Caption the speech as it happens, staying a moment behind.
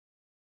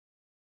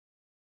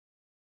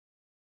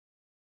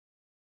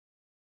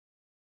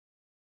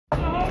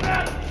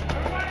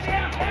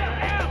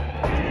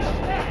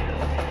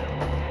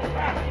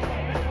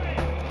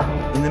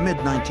In the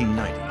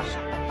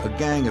mid-1990s, a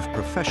gang of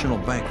professional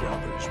bank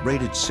robbers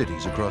raided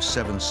cities across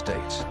 7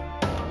 states.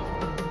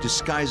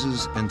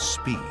 Disguises and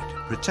speed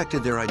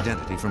protected their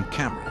identity from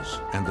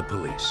cameras and the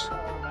police.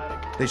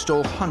 They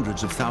stole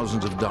hundreds of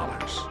thousands of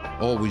dollars,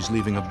 always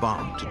leaving a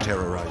bomb to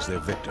terrorize their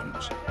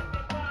victims.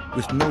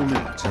 With no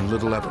leads and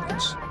little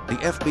evidence, the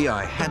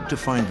FBI had to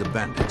find the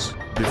bandits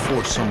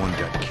before someone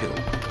got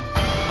killed.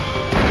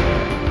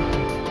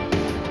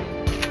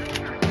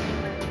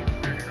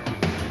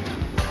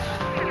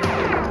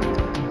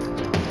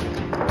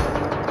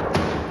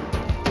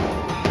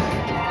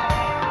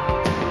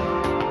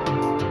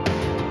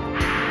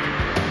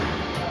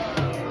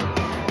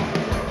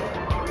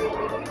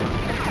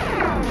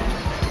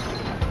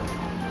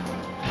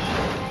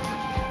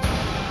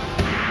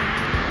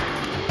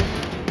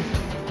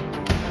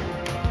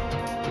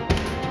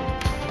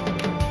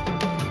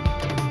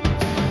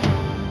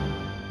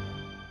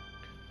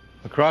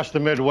 Across the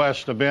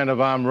Midwest, a band of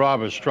armed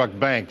robbers struck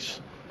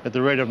banks at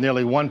the rate of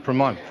nearly 1 per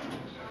month.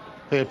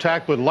 They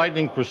attacked with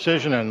lightning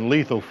precision and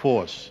lethal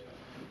force.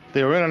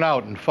 They were in and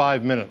out in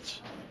 5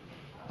 minutes.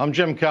 I'm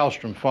Jim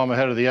Kallstrom, former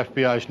head of the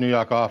FBI's New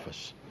York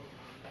office.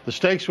 The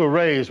stakes were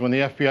raised when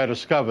the FBI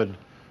discovered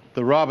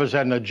the robbers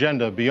had an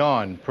agenda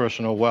beyond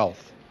personal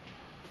wealth.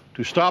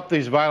 To stop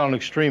these violent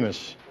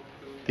extremists,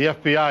 the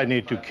FBI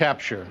need to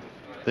capture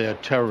their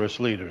terrorist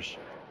leaders.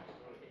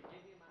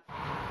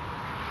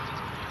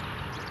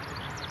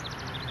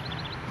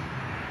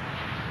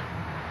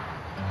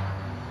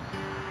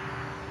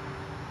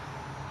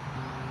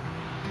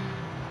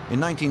 In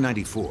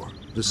 1994,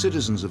 the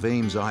citizens of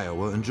Ames,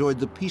 Iowa enjoyed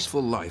the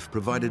peaceful life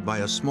provided by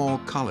a small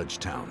college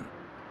town.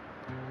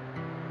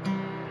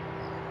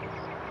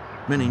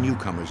 Many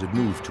newcomers had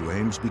moved to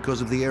Ames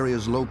because of the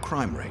area's low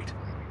crime rate.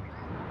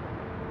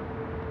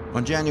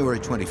 On January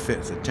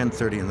 25th at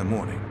 10:30 in the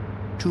morning,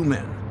 2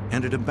 men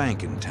entered a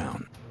bank in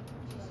town.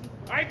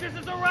 All right, this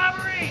is a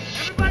robbery!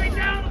 Everybody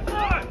down on the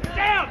floor!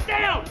 Down,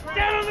 down,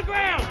 down on the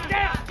ground!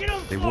 Down, get on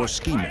the floor! They wore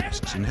ski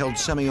masks and held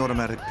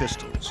semi-automatic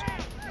pistols.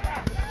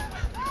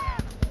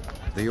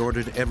 They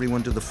ordered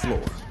everyone to the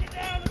floor.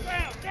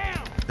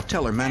 The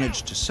teller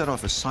managed to set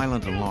off a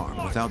silent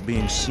alarm without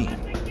being seen.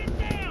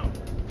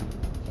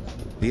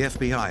 The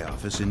FBI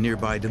office in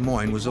nearby Des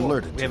Moines was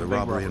alerted to the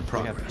robbery in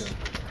progress.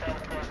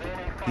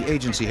 The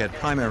agency had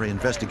primary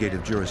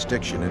investigative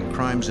jurisdiction in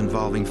crimes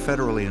involving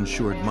federally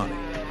insured money.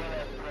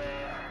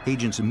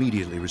 Agents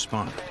immediately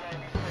responded,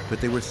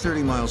 but they were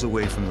 30 miles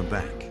away from the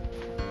bank.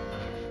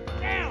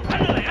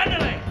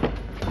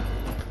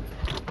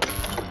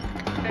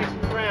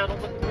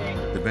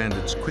 The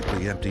bandits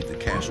quickly emptied the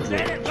cash drawers.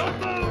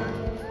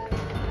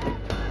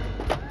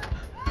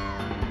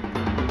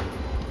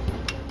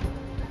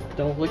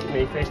 Don't look at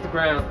me, face the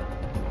ground.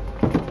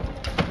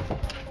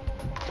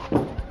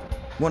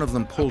 One of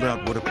them pulled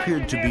out what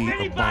appeared to be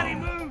a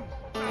bomb.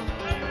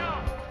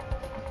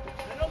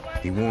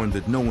 He warned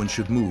that no one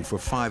should move for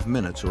 5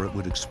 minutes or it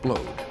would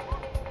explode.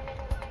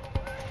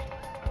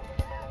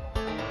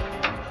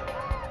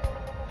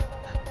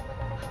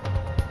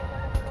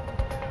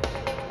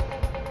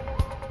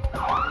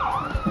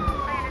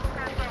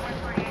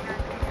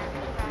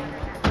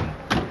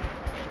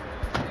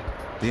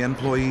 The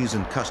employees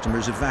and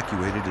customers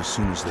evacuated as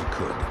soon as they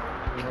could.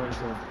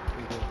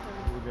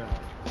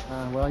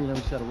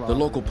 The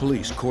local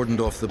police cordoned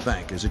off the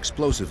bank as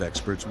explosive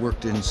experts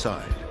worked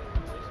inside.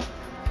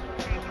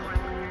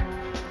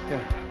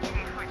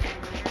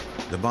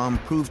 The bomb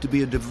proved to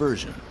be a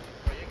diversion.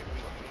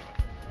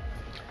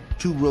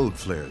 2 road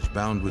flares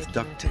bound with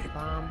duct tape.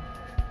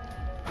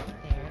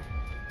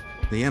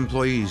 The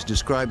employees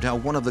described how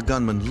one of the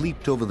gunmen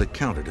leaped over the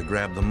counter to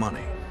grab the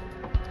money.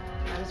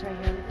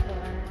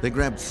 They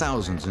grabbed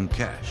thousands in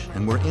cash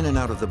and were in and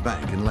out of the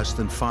bank in less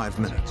than 5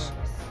 minutes.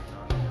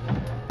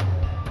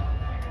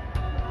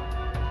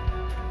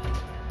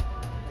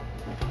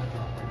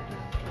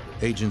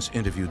 Agents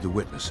interviewed the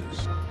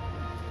witnesses.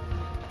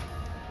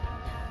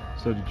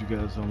 So did you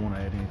guys want to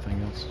add anything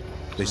else?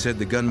 They said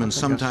the gunmen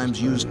sometimes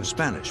used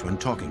Spanish when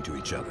talking to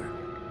each other.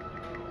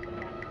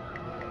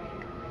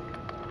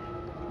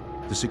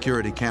 The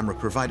security camera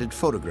provided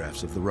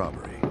photographs of the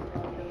robbery.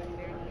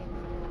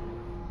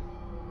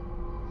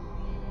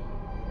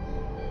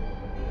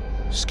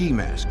 Ski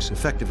masks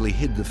effectively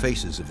hid the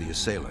faces of the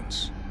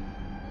assailants.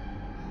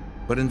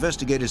 But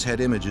investigators had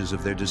images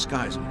of their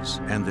disguises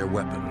and their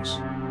weapons.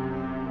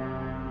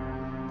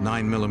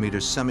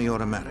 9mm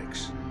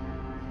semi-automatics.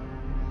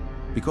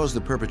 Because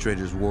the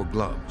perpetrators wore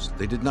gloves,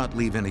 they did not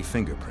leave any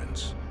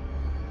fingerprints.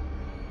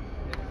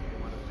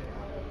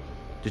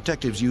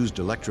 Detectives used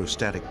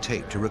electrostatic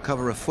tape to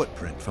recover a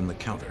footprint from the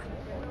counter.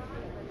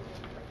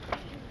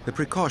 The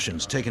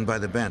precautions taken by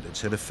the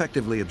bandits had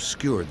effectively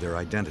obscured their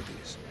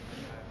identities.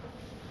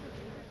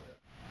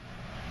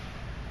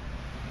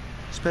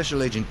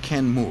 Special Agent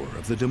Ken Moore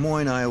of the Des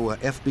Moines, Iowa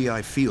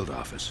FBI field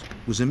office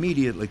was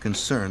immediately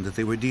concerned that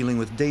they were dealing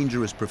with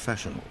dangerous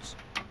professionals.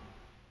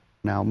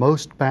 Now,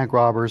 most bank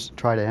robbers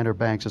try to enter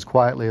banks as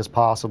quietly as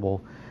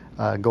possible,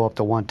 go up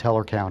to one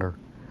teller counter.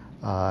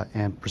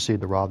 and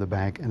proceed to rob the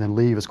bank and then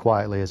leave as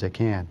quietly as they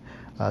can.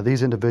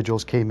 These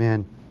individuals came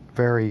in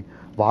very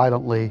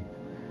violently,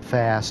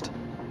 fast.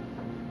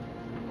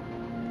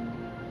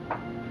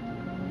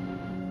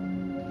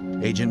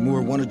 Agent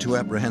Moore wanted to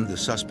apprehend the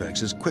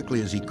suspects as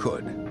quickly as he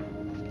could.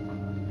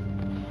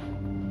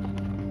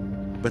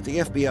 But the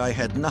FBI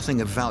had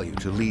nothing of value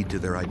to lead to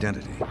their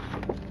identity.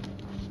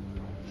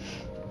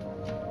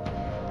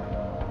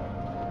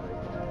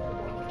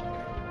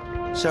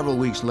 Several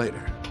weeks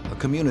later, a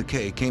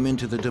communique came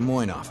into the Des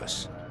Moines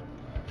office.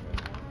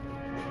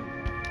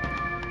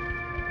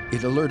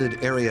 It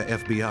alerted area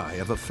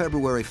FBI of a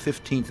February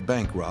 15th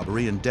bank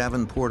robbery in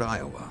Davenport,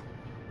 Iowa.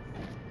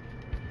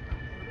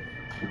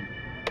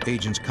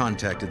 Agents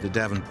contacted the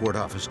Davenport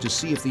office to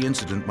see if the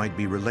incident might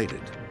be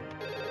related.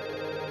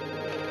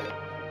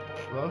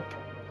 Hello?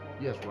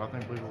 Yes, well, I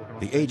think we're working on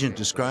The agent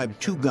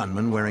described two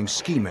gunmen wearing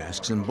ski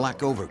masks and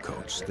black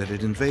overcoats that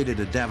had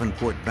invaded a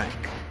Davenport bank.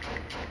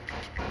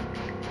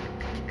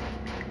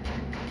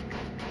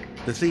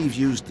 The thieves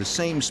used the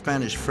same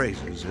Spanish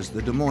phrases as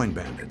the Des Moines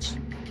bandits.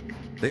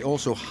 They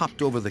also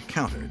hopped over the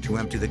counter to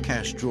empty the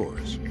cash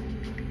drawers.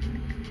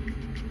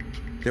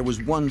 There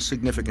was one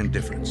significant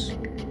difference.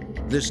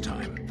 This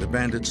time, the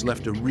bandits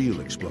left a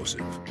real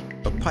explosive,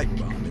 a pipe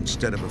bomb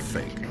instead of a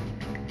fake.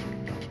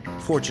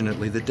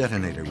 Fortunately, the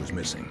detonator was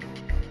missing.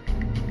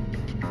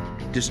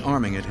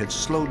 Disarming it had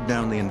slowed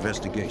down the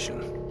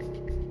investigation.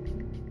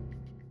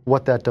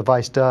 What that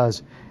device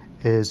does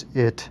is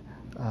it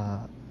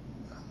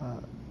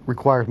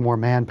requires more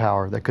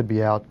manpower that could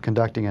be out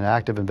conducting an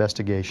active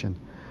investigation.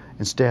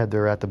 Instead,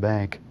 they're at the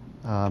bank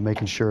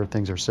making sure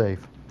things are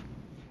safe.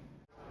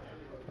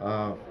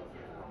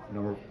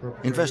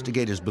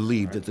 Investigators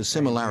believed that the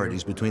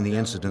similarities between the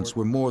incidents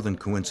were more than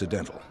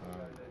coincidental.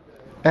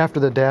 After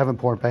the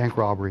Davenport bank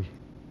robbery,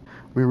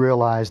 we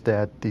realized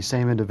that the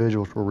same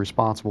individuals were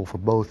responsible for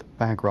both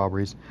bank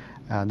robberies.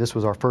 This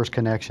was our first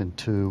connection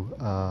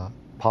to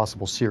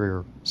possible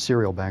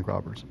serial bank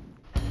robbers.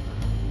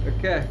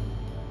 Okay.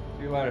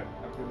 See you later.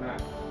 Have a good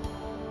night.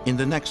 In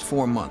the next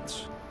 4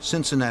 months,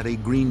 Cincinnati,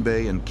 Green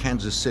Bay, and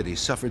Kansas City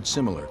suffered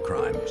similar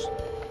crimes.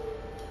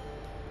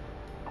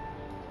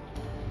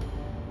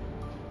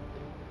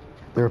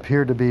 There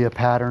appeared to be a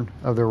pattern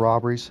of their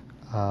robberies.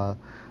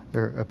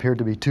 There appeared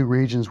to be two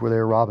regions where they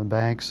were robbing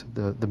banks,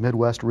 the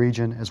Midwest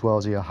region as well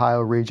as the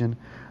Ohio region.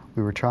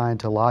 We were trying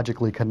to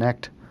logically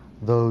connect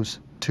those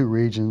two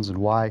regions and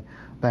why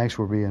banks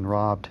were being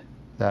robbed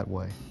that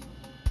way.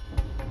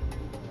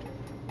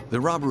 The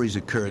robberies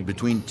occurred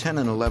between 10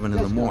 and 11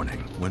 in the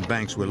morning when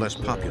banks were less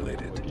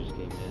populated.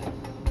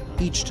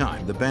 Each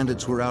time, the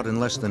bandits were out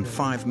in less than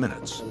 5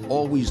 minutes,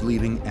 always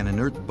leaving an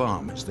inert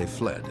bomb as they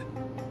fled.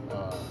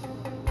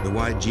 The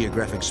wide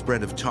geographic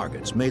spread of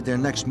targets made their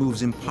next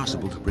moves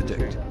impossible to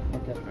predict.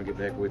 I'll get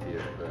back with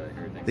you.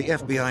 The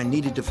FBI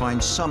needed to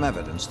find some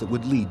evidence that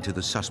would lead to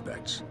the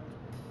suspects.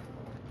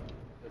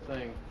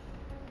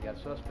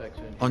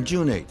 On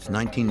June 8,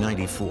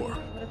 1994,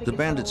 the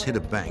bandits hit a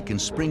bank in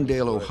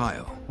Springdale,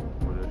 Ohio.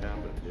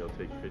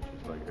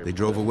 They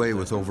drove away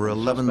with over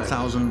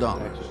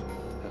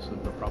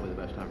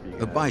 $11,000.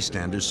 A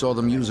bystander saw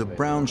them use a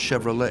brown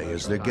Chevrolet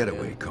as their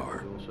getaway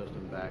car.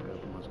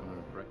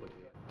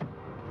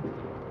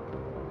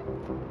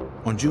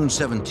 On June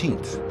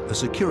 17th, a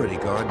security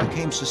guard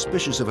became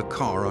suspicious of a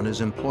car on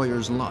his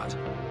employer's lot.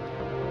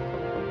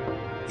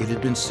 It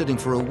had been sitting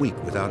for a week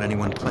without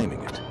anyone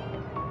claiming it.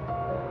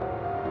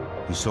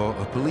 He saw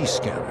a police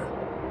scanner.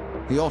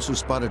 He also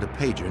spotted a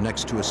pager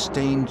next to a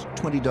stained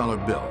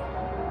 $20 bill.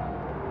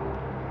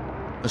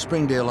 A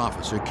Springdale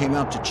officer came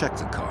out to check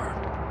the car.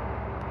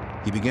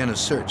 He began a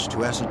search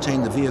to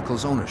ascertain the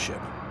vehicle's ownership.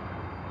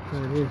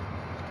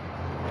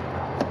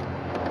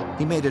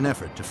 He made an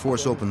effort to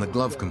force open the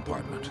glove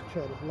compartment.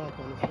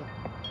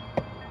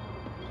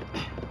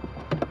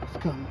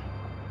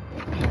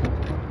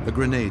 A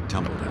grenade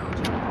tumbled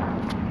out.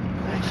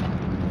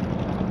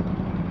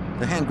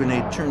 The hand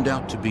grenade turned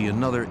out to be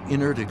another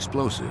inert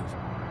explosive,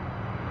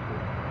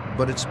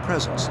 but its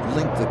presence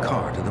linked the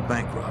car to the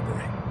bank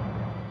robbery.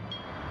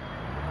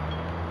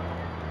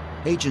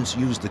 Agents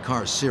used the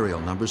car's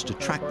serial numbers to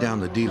track down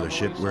the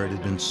dealership where it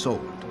had been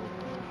sold.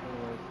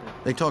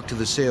 They talked to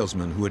the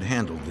salesman who had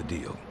handled the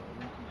deal.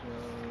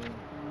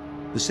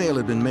 The sale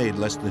had been made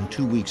less than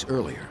 2 weeks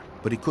earlier,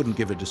 but he couldn't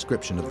give a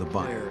description of the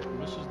buyer.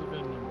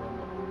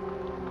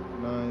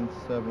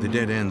 The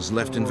dead ends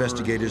left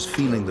investigators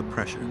feeling the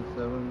pressure.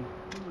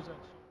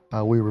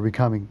 We were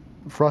becoming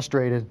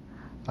frustrated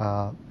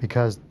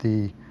because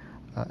the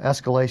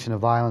escalation of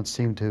violence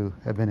seemed to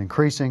have been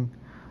increasing.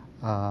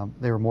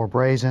 They were more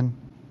brazen,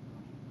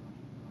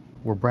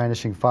 were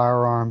brandishing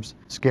firearms,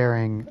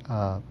 scaring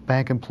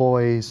bank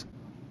employees.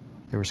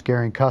 They were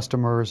scaring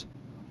customers,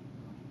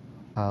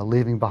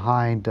 leaving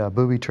behind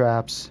booby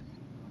traps.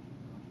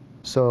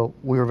 So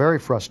we were very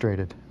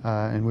frustrated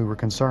and we were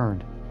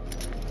concerned.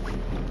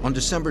 On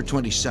December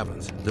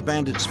 27th, the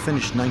bandits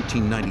finished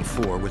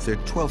 1994 with their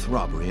 12th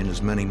robbery in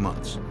as many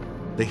months.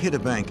 They hit a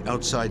bank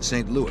outside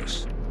St.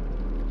 Louis.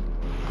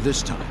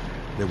 This time,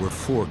 there were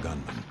 4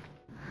 gunmen.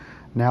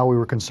 Now we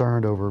were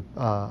concerned over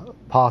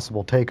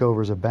possible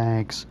takeovers of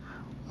banks,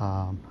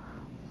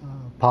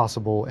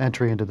 possible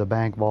entry into the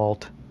bank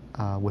vault.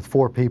 With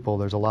 4 people,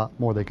 there's a lot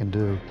more they can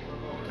do.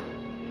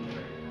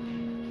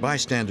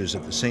 Bystanders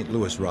of the St.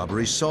 Louis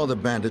robbery saw the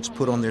bandits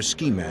put on their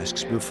ski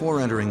masks before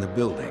entering the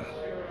building.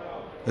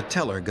 A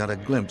teller got a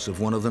glimpse of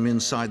one of them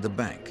inside the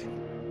bank.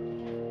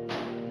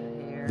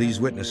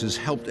 These witnesses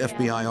helped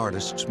FBI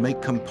artists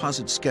make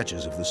composite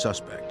sketches of the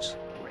suspects.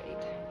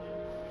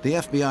 The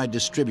FBI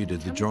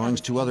distributed the drawings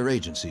to other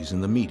agencies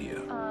and the media.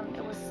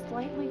 It was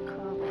slightly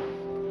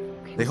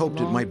curved. They hoped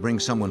it might bring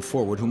someone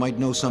forward who might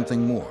know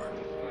something more.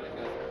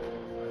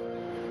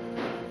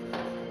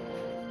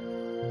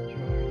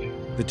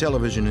 The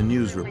television and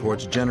news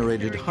reports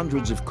generated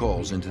hundreds of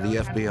calls into the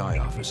FBI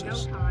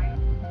offices.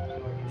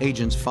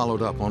 Agents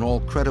followed up on all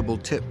credible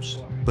tips,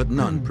 but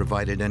none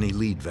provided any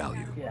lead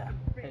value.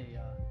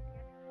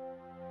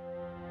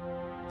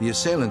 The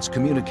assailants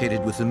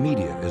communicated with the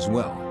media as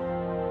well.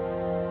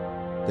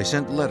 They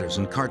sent letters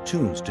and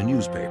cartoons to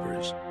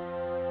newspapers.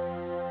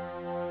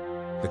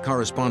 The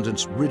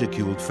correspondents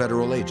ridiculed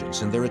federal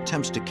agents and their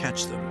attempts to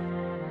catch them.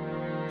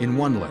 In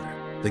one letter,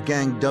 the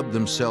gang dubbed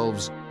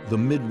themselves the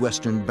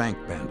Midwestern Bank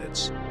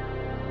Bandits.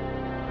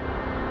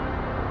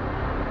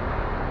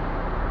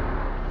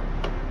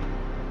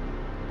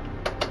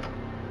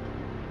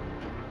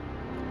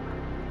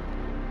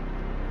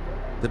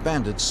 The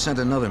bandits sent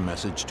another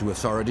message to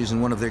authorities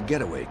in one of their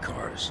getaway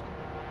cars.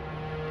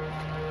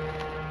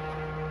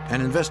 An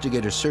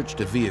investigator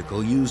searched a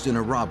vehicle used in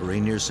a robbery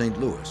near St.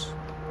 Louis.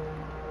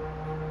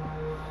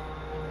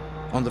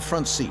 On the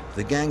front seat,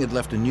 the gang had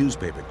left a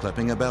newspaper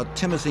clipping about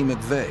Timothy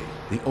McVeigh,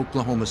 the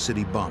Oklahoma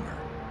City bomber.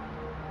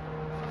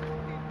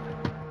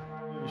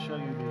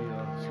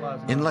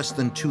 In less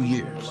than 2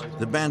 years,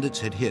 the bandits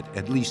had hit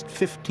at least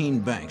 15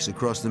 banks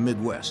across the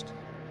Midwest.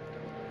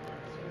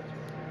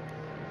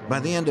 By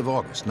the end of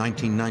August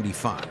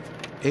 1995,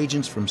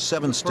 agents from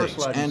 7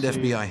 states and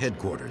FBI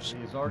headquarters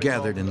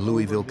gathered in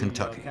Louisville,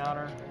 Kentucky.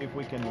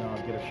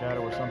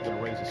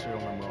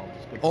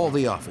 All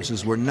the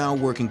offices were now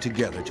working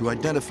together to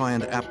identify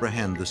and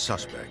apprehend the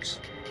suspects.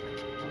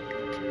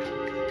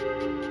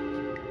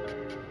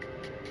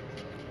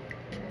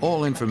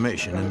 All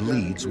information and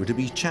leads were to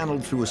be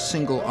channeled through a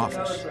single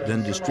office,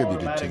 then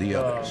distributed to the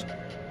others.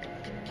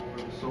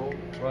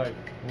 Right,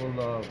 we'll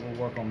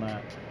work on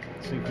that.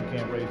 See if we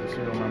can't raise the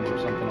serial number or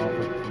something off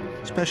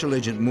it. Special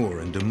Agent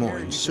Moore in Des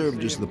Moines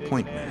served as the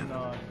point man.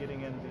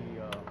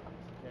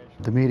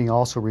 The meeting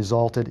also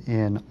resulted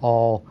in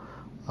all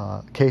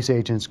case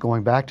agents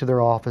going back to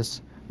their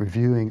office,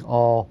 reviewing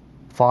all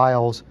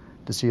files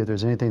to see if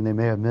there's anything they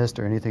may have missed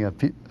or anything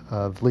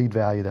of lead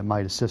value that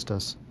might assist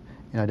us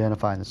in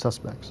identifying the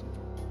suspects.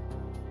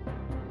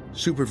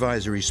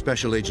 Supervisory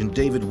Special Agent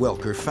David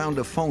Welker found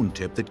a phone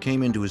tip that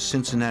came into his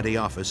Cincinnati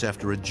office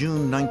after a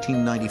June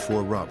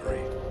 1994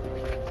 robbery.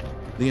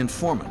 The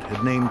informant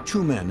had named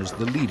 2 men as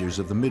the leaders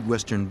of the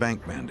Midwestern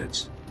Bank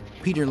Bandits,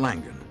 Peter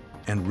Langan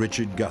and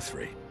Richard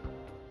Guthrie.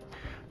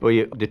 Well,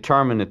 you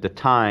determined at the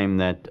time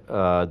that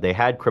they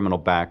had criminal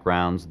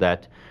backgrounds,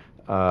 that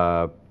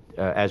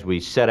as we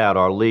set out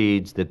our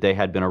leads, that they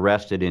had been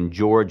arrested in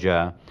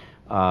Georgia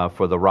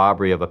for the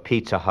robbery of a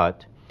Pizza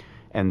Hut.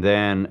 And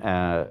then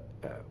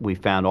we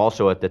found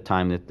also at the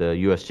time that the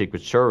U.S.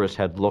 Secret Service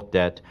had looked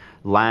at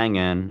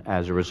Langan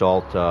as a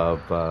result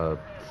of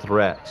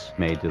threats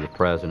made to the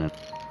president.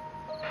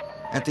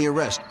 At the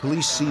arrest,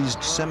 police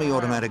seized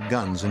semi-automatic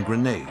guns and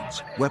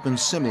grenades,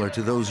 weapons similar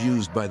to those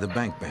used by the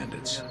bank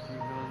bandits.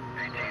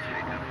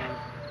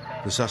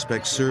 The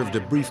suspect served a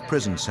brief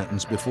prison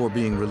sentence before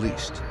being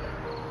released.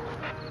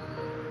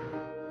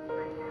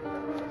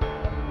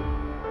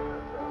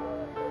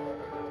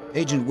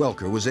 Agent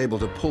Welker was able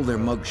to pull their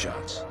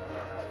mugshots.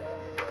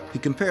 He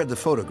compared the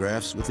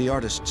photographs with the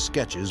artist's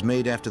sketches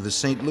made after the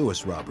St.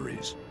 Louis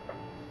robberies.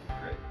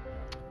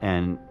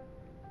 And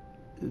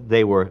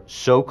they were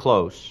so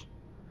close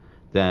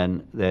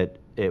then that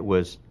it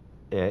was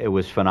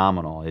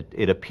phenomenal.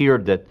 It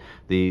appeared that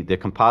the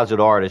composite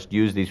artist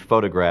used these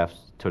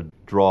photographs to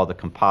draw the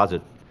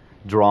composite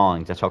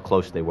drawings. That's how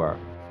close they were.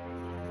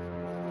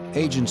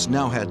 Agents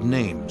now had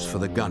names for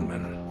the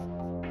gunmen.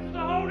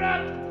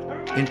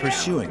 In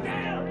pursuing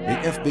them,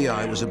 the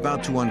FBI was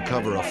about to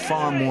uncover a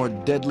far more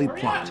deadly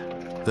plot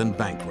than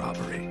bank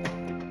robbery.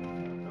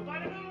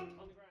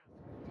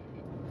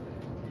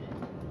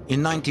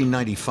 In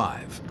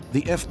 1995,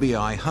 the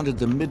FBI hunted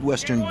the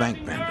Midwestern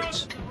Bank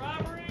Bandits.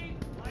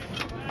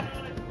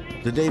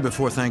 The day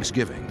before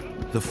Thanksgiving,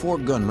 the 4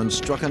 gunmen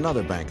struck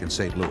another bank in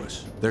St.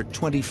 Louis, their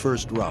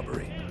 21st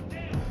robbery.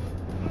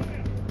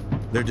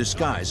 Their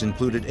disguise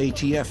included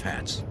ATF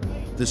hats,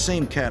 the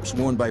same caps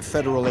worn by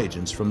federal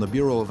agents from the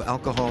Bureau of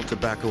Alcohol,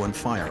 Tobacco, and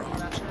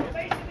Firearms.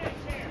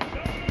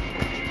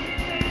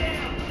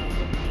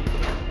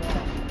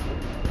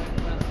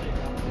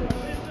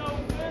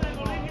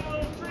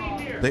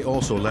 They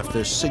also left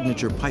their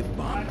signature pipe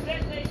bomb.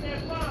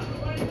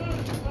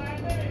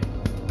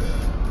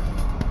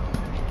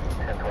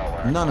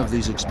 None of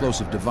these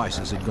explosive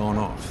devices had gone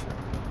off.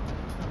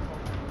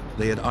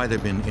 they had either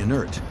been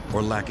inert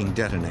or lacking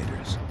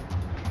detonators.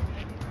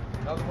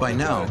 By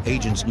now,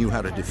 agents knew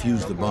how to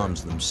defuse the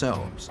bombs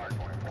themselves.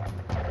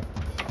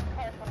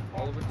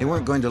 They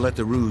weren't going to let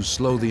the ruse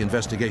slow the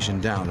investigation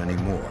down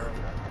anymore.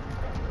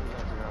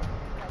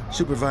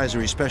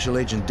 Supervisory Special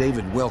Agent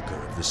David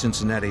Welker of the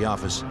Cincinnati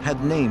office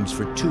had names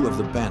for two of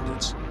the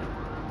bandits.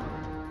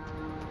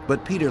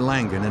 But Peter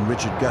Langen and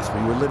Richard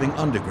Guthrie were living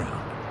underground,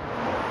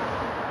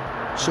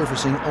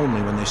 surfacing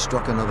only when they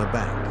struck another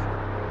bank.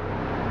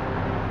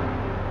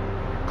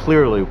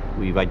 Clearly,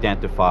 we've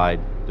identified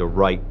the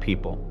right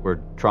people. We're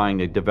trying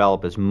to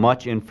develop as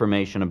much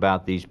information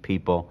about these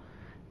people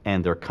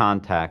and their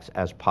contacts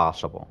as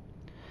possible.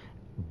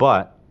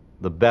 But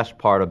the best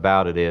part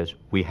about it is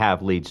we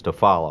have leads to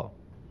follow.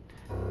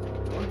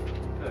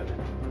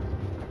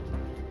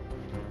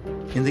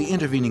 In the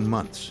intervening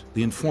months,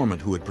 the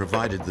informant who had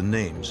provided the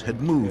names had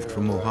moved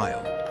from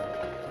Ohio.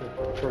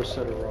 The first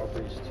set of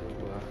robberies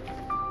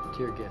to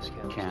tear gas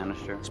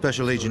Canister.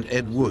 Special Agent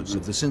Ed Woods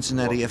of the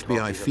Cincinnati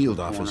FBI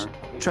field office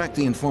tracked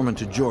the informant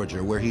to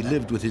Georgia, where he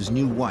lived with his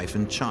new wife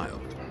and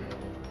child.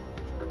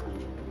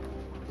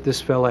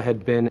 This fella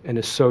had been an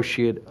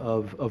associate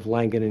of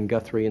Langen and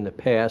Guthrie in the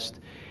past,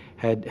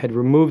 had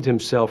removed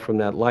himself from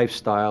that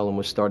lifestyle and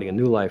was starting a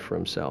new life for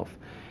himself.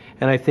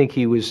 And I think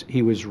he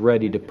was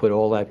ready to put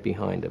all that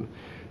behind him.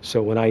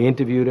 So when I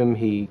interviewed him,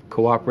 he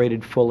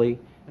cooperated fully.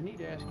 I need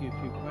to ask you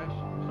a few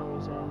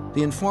questions.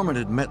 The informant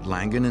had met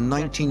Langen in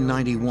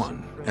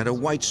 1991 at a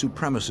white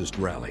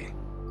supremacist rally.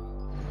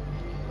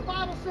 The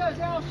Bible says,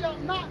 "Thou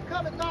shalt not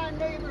covet thy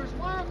neighbor's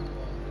wife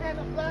and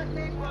a black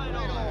neighbor."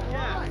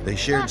 They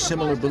shared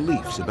similar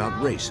beliefs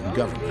about race and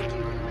government.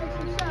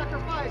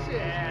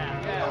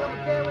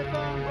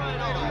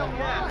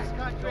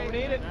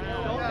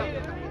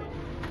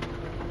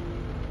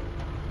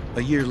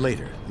 A year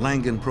later,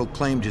 Langen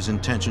proclaimed his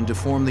intention to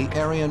form the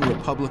Aryan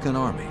Republican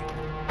Army.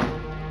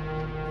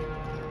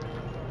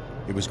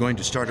 It was going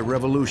to start a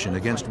revolution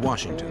against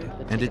Washington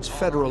and its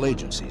federal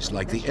agencies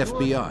like the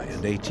FBI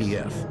and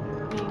ATF.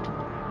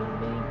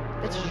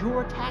 It's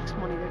your tax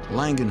money they're taking.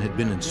 Langen had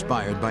been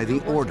inspired by the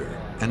Order,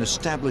 an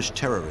established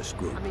terrorist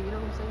group. I mean, you know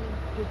what I'm saying?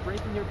 You're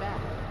breaking your back.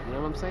 You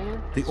know what I'm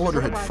saying? The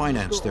Order had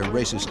financed their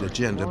racist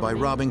agenda by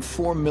robbing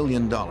 $4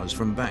 million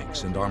from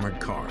banks and armored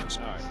cars.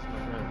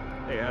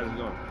 Hey, how's it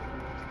going?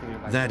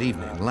 That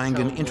evening,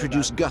 Langen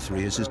introduced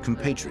Guthrie as his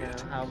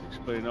compatriot.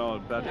 Explain all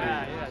about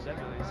that. Yeah,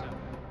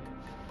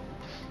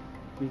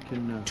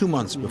 definitely. 2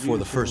 months before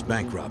the first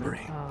bank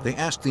robbery, they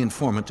asked the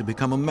informant to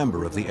become a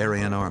member of the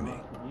Aryan Army.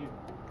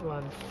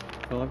 Well,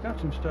 I've got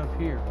some stuff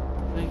here.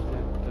 I think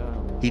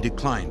that He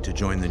declined to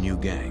join the new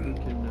gang, we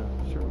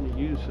can certainly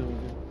use some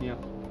of it. Yeah,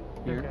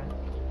 here.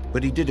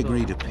 but he did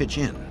agree to pitch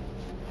in.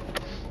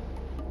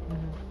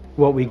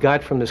 What we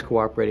got from this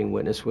cooperating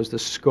witness was the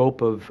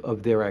scope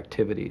of their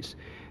activities,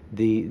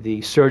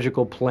 the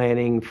surgical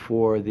planning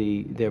for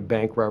their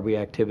bank robbery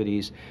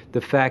activities,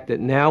 the fact that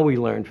now we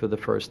learned for the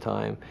first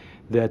time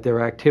that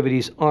their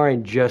activities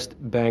aren't just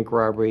bank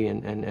robbery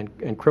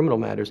and criminal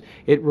matters.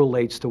 It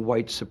relates to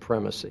white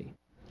supremacy.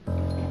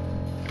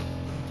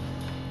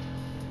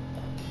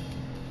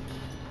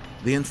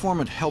 The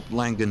informant helped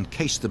Langen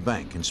case the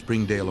bank in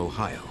Springdale,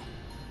 Ohio.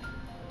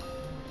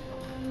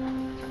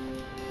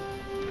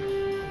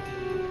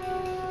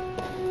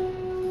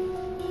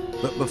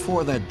 But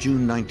before that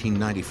June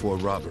 1994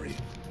 robbery,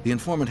 the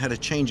informant had a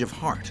change of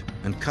heart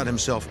and cut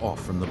himself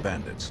off from the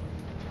bandits.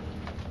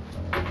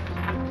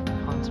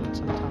 Concert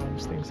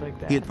sometimes, things like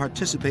that. He had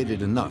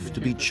participated enough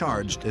to be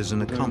charged as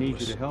an I need you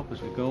accomplice. to help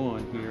as we go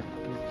on here.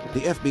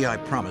 The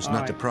FBI promised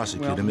not to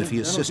prosecute him if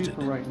he assisted.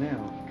 That'll do for right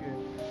now.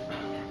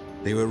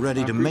 They were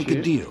ready I to make a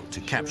appreciate it. deal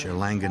to capture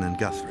Langen and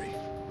Guthrie.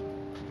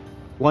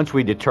 Once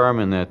we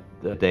determined that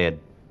they had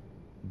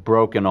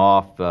broken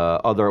off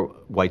other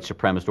white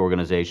supremacist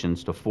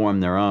organizations to form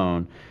their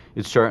own,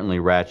 it certainly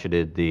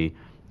ratcheted the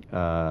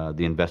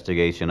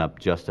investigation up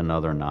just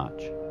another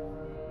notch.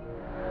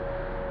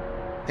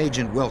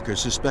 Agent Welker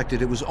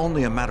suspected it was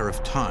only a matter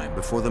of time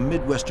before the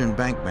Midwestern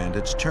bank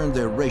bandits turned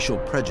their racial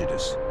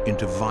prejudice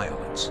into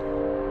violence.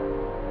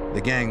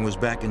 The gang was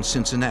back in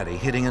Cincinnati,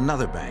 hitting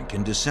another bank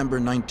in December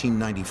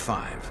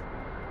 1995.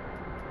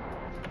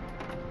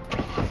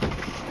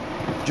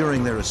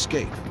 During their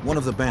escape, one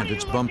of the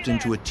bandits bumped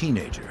into a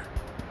teenager.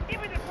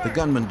 The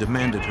gunman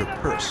demanded her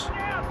purse.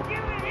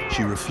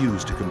 She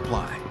refused to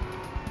comply.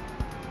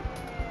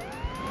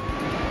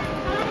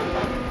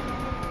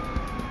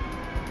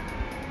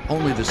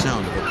 Only the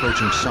sound of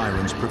approaching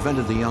sirens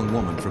prevented the young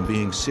woman from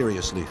being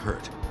seriously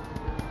hurt.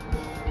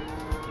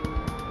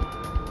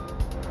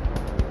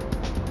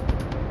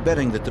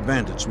 Betting that the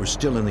bandits were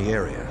still in the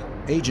area,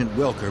 Agent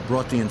Welker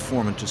brought the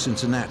informant to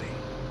Cincinnati.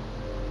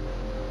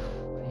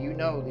 You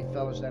know the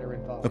fellows that are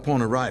involved.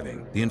 Upon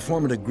arriving, the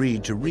informant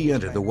agreed to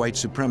re-enter the white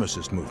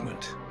supremacist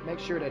movement. Make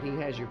sure that he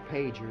has your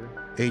pager.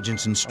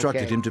 Agents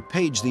instructed him to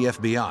page the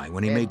FBI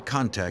when he made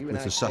contact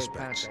with the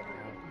suspects.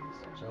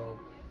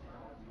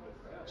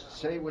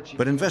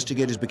 But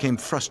investigators became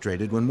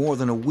frustrated when more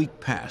than a week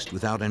passed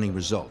without any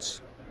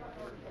results.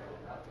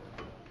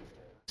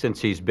 Since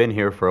he's been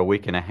here for a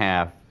week and a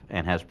half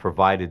and has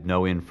provided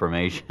no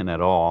information at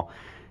all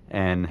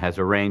and has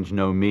arranged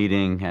no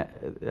meeting,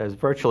 has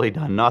virtually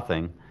done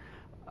nothing,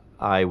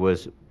 I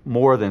was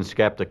more than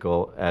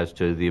skeptical as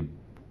to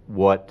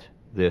what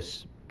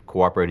this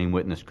cooperating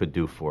witness could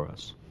do for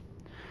us.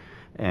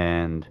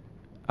 And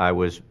I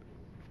was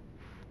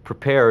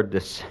prepared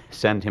to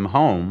send him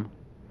home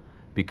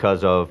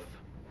because of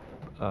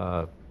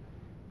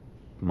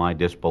my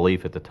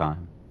disbelief at the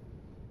time.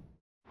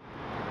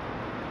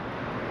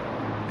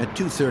 At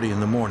 2:30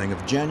 in the morning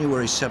of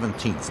January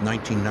 17th,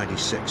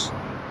 1996,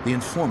 the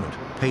informant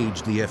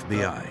paged the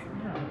FBI.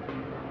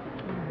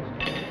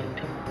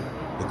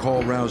 The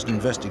call roused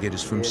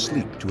investigators from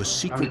sleep to a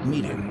secret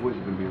meeting.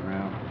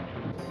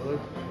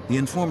 The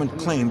informant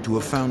claimed to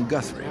have found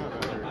Guthrie.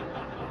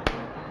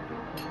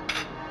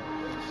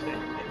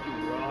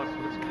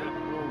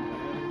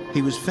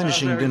 He was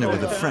finishing dinner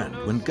with a friend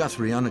when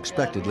Guthrie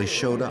unexpectedly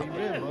showed up.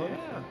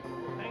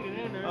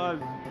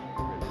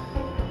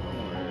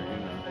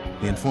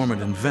 The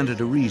informant invented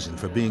a reason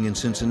for being in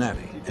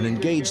Cincinnati and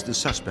engaged the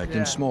suspect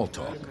in small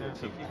talk.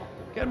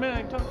 Got a minute,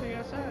 I can talk to you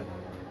outside.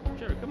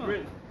 Sure, come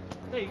on.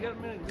 Hey, you got a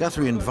minute?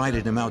 Guthrie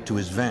invited him out to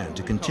his van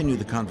to continue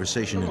the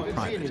conversation in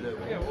private.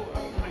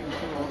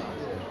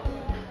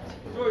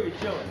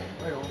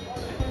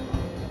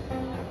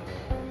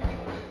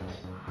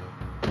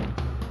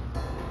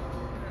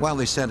 While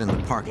they sat in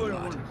the parking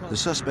lot, the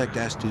suspect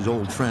asked his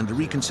old friend to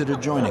reconsider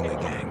joining the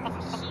gang.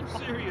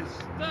 Serious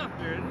stuff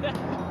here, isn't it?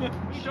 You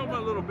talking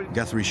about a little bit.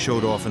 Guthrie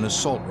showed off an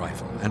assault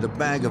rifle and a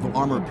bag of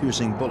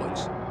armor-piercing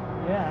bullets.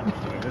 Yeah.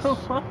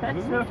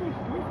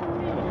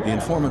 The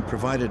informant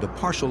provided a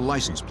partial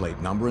license plate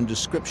number and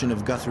description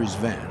of Guthrie's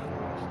van.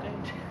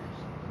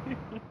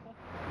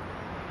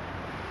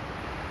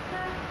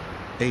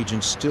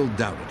 Agents still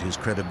doubted his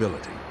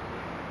credibility.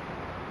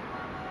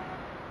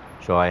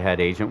 So I had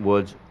Agent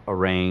Woods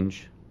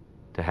arrange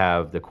to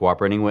have the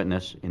cooperating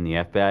witness in the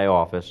FBI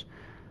office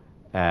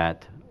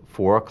at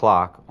 4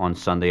 o'clock on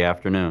Sunday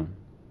afternoon.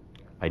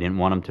 I didn't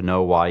want him to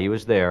know why he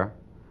was there.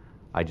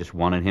 I just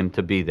wanted him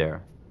to be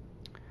there.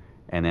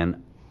 And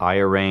then I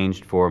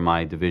arranged for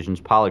my division's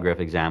polygraph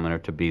examiner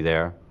to be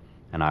there,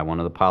 and I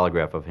wanted the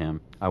polygraph of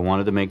him. I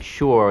wanted to make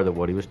sure that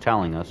what he was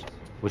telling us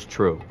was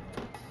true.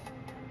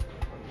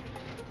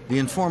 The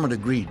informant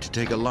agreed to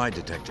take a lie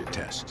detector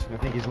test. I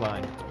think he's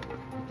lying.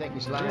 You think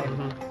he's lying?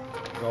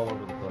 He's all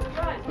over the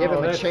place. Give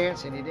him a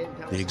chance and he didn't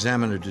tell The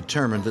examiner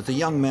determined that the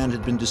young man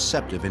had been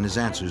deceptive in his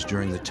answers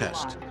during the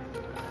test.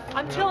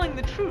 I'm telling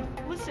the truth.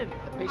 Listen.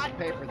 The piece of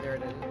paper there,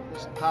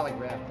 this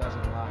polygraph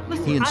doesn't lie.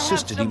 Listen, He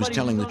insisted he was I have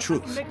telling the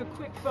somebody truth. who make a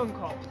quick phone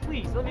call.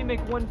 Please, let me make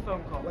one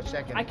phone call. What's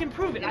that? I can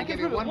prove it. I can give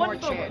prove you it. one more phone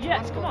call. chance.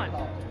 Yes, One come on. phone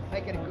call.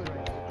 Make it a good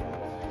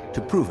one.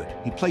 To prove it,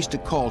 he placed a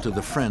call to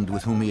the friend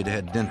with whom he had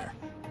had dinner.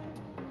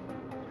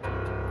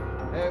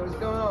 Hey, what's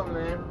going on,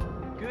 man?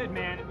 Good,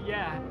 man.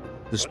 Yeah.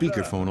 The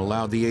speakerphone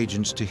allowed the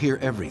agents to hear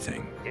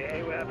everything.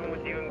 Hey, what happened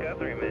with you and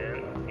Guthrie,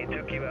 man? He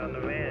took you out in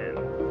the van.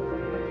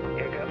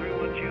 Yeah, Guthrie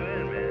wants you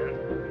in,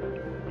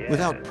 man. Yeah.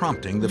 Without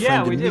prompting, the Yeah,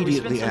 friend we did. We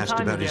immediately spent some asked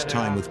time about his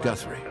together. time with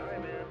Guthrie.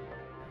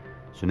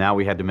 So now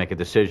we had to make a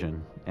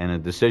decision, and the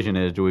decision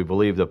is, do we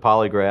believe the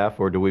polygraph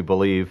or do we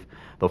believe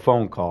the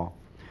phone call?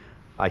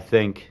 I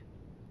think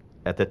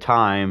at the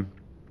time,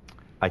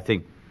 I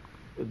think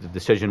the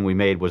decision we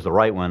made was the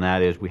right one.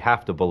 That is, we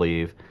have to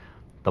believe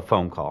the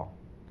phone call.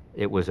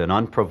 It was an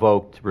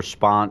unprovoked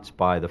response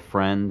by the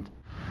friend.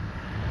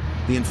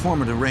 The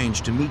informant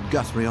arranged to meet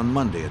Guthrie on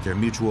Monday at their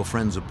mutual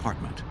friend's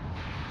apartment.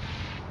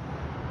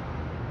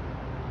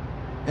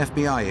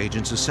 FBI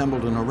agents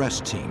assembled an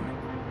arrest team.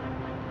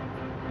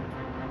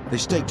 They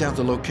staked out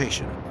the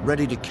location,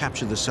 ready to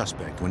capture the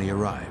suspect when he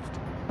arrived.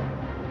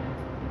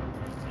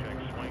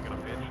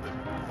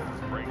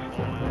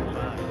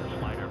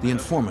 The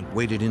informant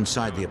waited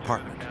inside the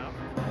apartment.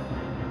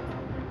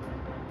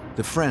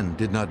 The friend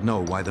did not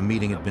know why the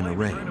meeting had been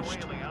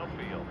arranged.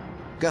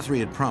 Guthrie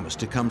had promised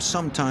to come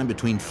sometime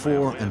between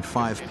 4 and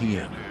 5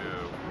 p.m.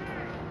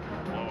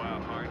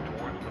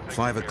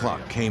 5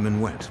 o'clock came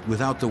and went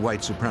without the white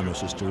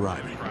supremacist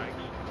arriving.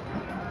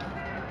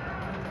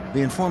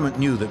 The informant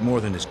knew that more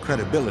than his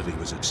credibility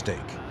was at stake.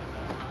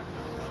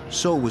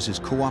 So was his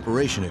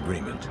cooperation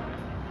agreement.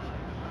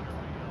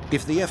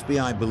 If the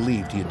FBI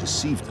believed he had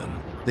deceived them,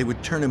 they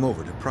would turn him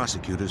over to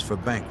prosecutors for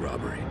bank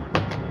robbery.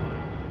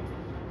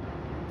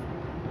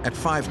 At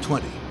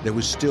 5:20, there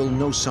was still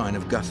no sign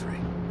of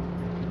Guthrie.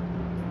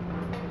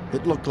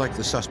 It looked like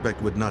the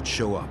suspect would not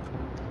show up.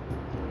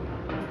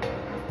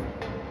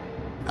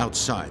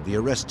 Outside, the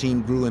arrest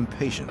team grew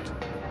impatient.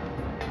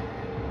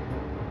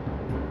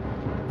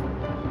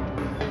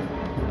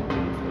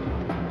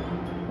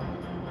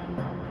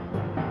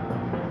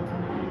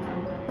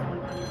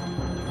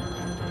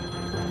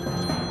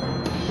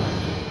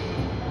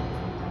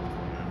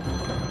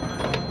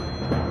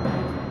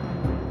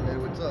 Hey,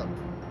 what's up?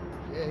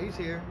 Yeah, he's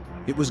here.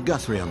 It was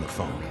Guthrie on the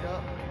phone.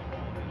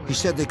 He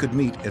said they could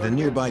meet at a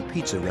nearby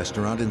pizza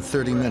restaurant in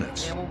 30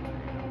 minutes. Camel?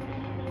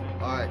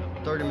 All right,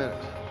 30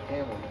 minutes.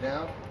 Camel, you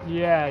down?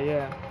 Yeah,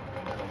 yeah.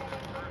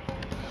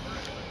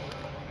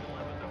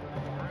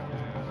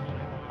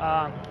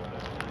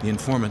 The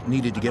informant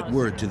needed to get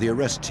word to the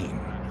arrest team.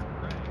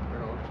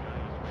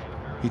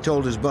 He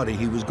told his buddy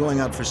he was going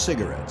out for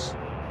cigarettes.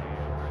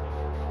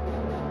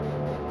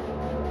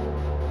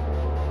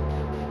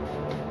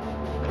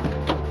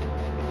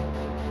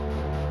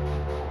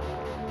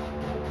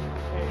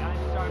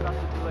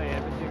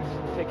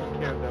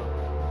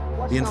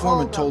 The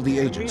informant told the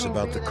agents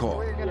about the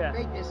call. Yeah.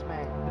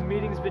 The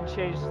meeting's been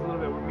changed just a little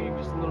bit. We're meeting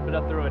just a little bit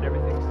up the road.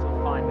 Everything's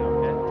still fine though,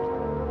 okay?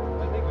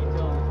 I think he's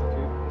telling us the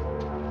truth.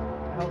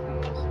 I hope he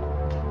is.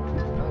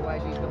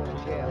 Otherwise he's going to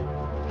jail.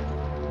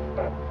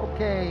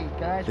 Okay,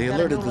 guys. They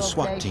alerted the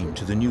SWAT team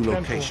to the new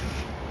location.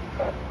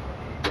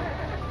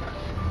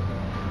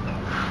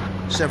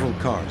 Several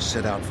cars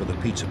set out for the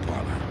pizza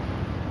parlor.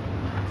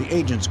 The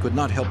agents could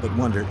not help but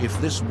wonder if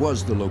this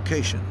was the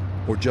location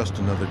or just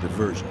another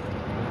diversion.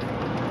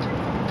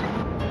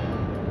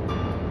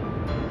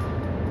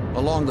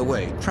 Along the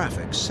way,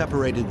 traffic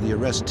separated the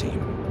arrest team.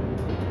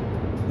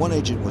 One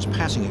agent was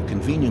passing a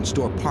convenience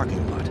store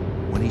parking lot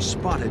when he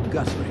spotted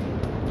Guthrie.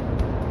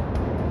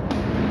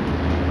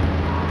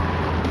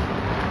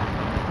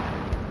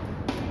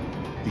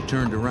 He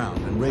turned around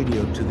and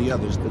radioed to the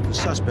others that the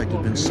suspect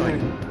had been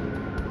sighted.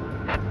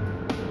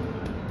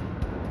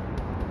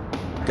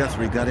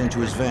 Guthrie got into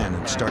his van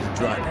and started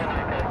driving.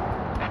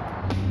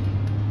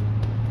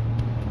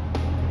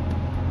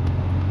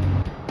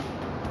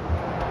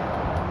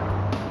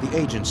 The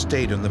agent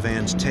stayed on the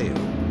van's tail,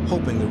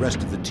 hoping the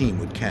rest of the team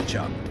would catch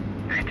up.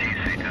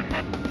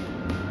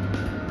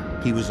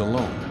 He was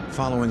alone,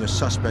 following a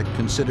suspect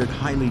considered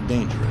highly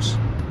dangerous.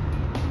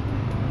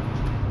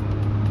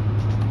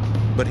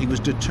 But he was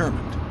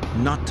determined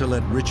not to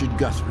let Richard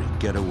Guthrie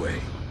get away.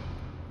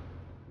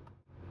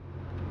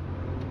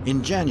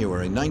 In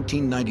January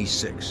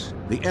 1996,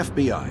 the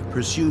FBI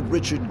pursued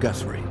Richard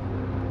Guthrie.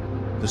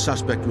 The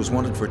suspect was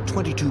wanted for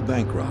 22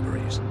 bank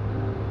robberies.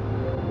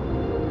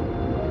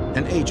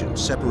 An agent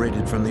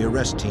separated from the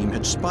arrest team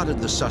had spotted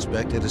the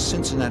suspect at a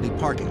Cincinnati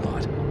parking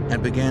lot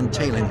and began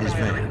tailing his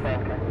van.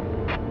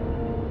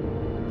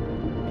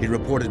 He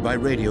reported by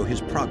radio his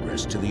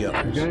progress to the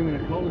others. I got him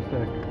in a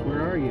cul-de-sac.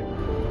 Where are you?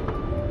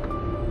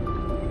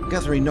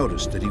 Guthrie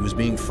noticed that he was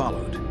being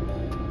followed.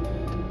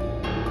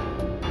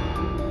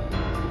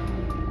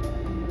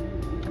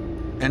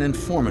 An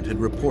informant had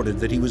reported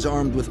that he was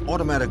armed with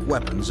automatic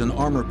weapons and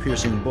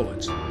armor-piercing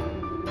bullets.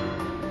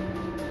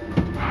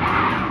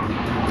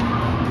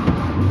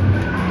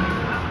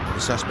 The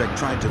suspect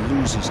tried to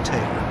lose his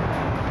tail.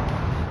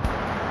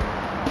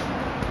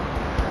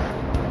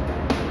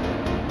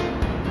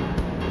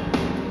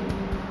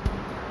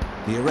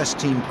 The arrest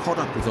team caught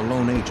up with the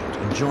lone agent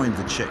and joined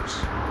the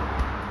chase.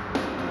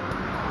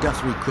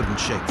 Guthrie couldn't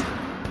shake them.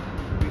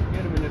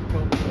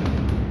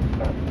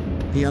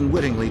 He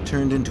unwittingly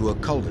turned into a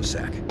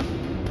cul-de-sac.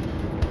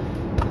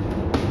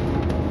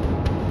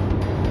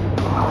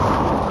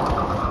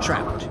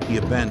 Trapped, he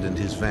abandoned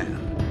his van.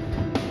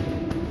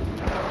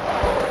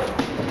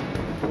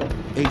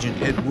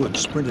 Agent Ed Wood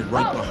sprinted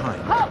right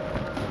behind.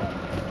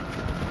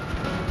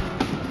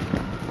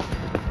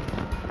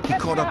 He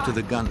caught up to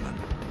the gunman.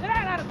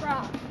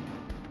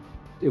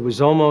 It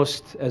was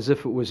almost as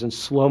if it was in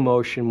slow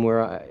motion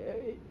where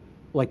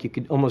like you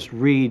could almost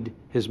read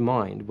his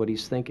mind, what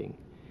he's thinking.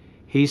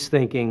 He's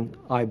thinking,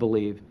 I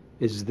believe,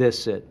 is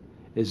this it?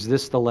 Is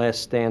this the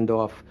last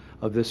standoff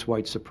of this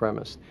white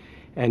supremacist?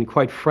 And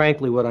quite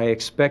frankly, what I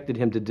expected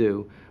him to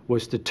do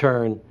was to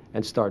turn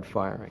and start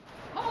firing.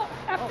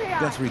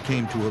 Guthrie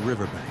came to a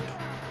riverbank.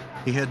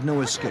 He had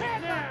no escape.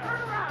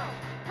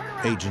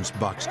 Agents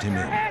boxed him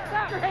in.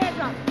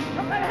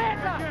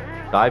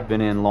 I've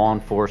been in law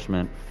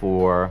enforcement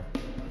for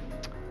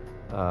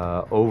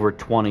over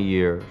 20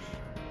 years,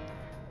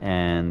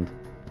 and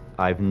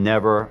I've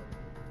never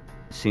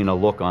seen a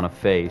look on a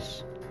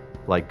face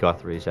like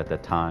Guthrie's at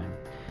that time.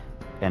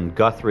 And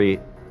Guthrie,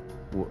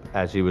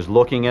 as he was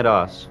looking at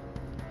us,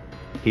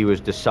 he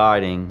was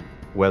deciding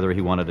whether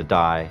he wanted to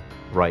die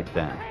right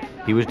then.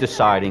 He was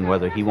deciding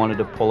whether he wanted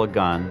to pull a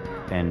gun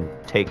and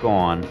take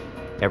on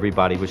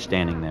everybody who was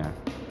standing there.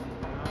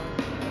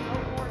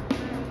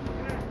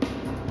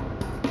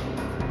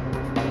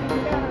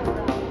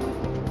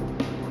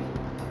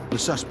 The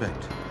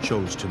suspect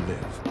chose to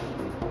live.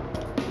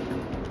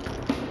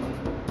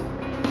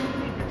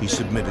 He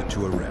submitted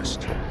to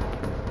arrest.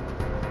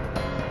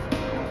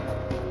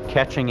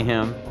 Catching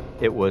him,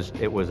 it was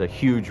a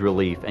huge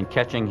relief, and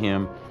catching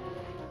him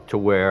to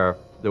where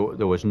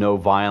there was no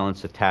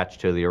violence attached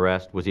to the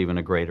arrest was even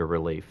a greater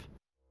relief.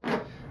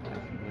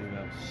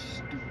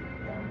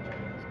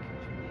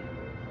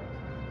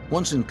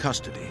 Once in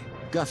custody,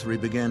 Guthrie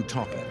began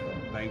talking.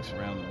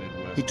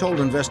 He told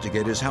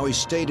investigators how he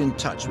stayed in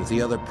touch with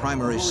the other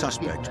primary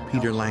suspect,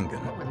 Peter Langan.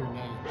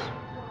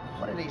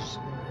 What are these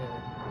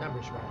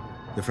numbers right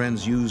here? The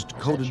friends used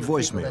coded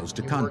voicemails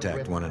to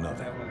contact one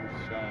another.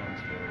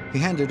 He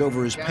handed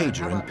over his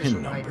pager and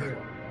PIN number.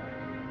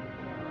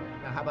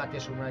 Now, how about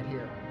this one right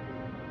here?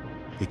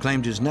 He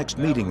claimed his next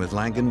meeting with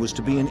Langan was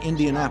to be in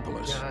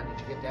Indianapolis. John, did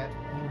you get that?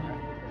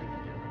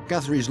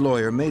 Guthrie's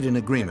lawyer made an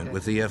agreement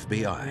with the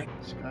FBI.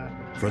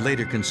 For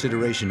later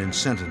consideration in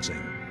sentencing,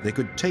 they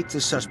could take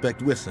the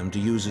suspect with them to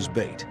use as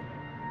bait.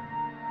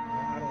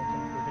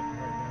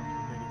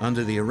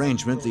 Under the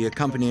arrangement, the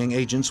accompanying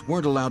agents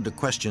weren't allowed to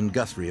question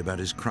Guthrie about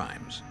his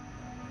crimes.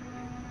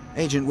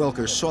 Agent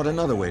Welker sought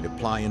another way to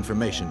ply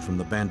information from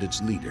the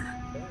bandits' leader.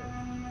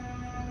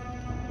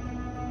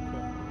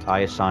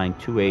 I assigned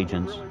 2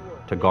 agents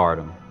to guard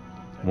him.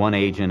 One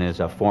agent is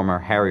a former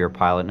Harrier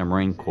pilot in the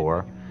Marine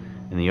Corps,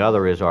 and the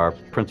other is our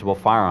principal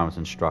firearms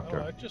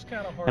instructor.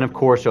 And of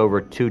course, over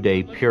a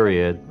 2-day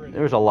period,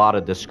 there was a lot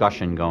of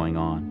discussion going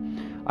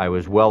on. I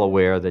was well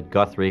aware that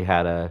Guthrie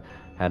had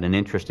an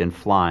interest in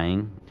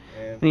flying,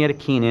 and he had a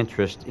keen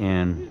interest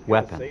in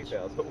weapons.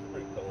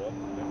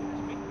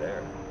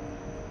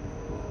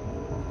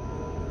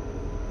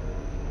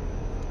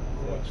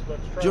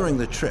 During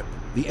the trip,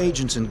 the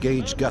agents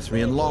engaged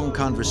Guthrie in long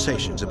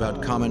conversations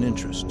about common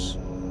interests.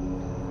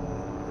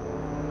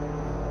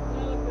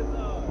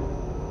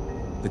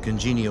 The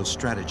congenial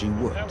strategy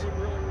worked.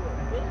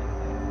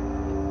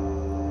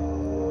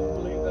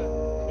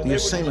 The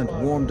assailant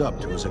warmed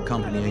up to his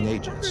accompanying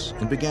agents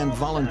and began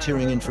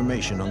volunteering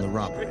information on the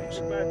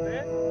robberies.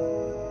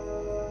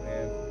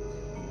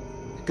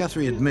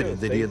 Guthrie admitted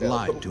that he had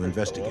lied to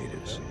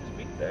investigators.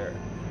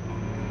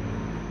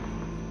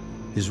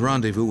 His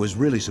rendezvous was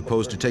really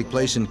supposed to take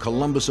place in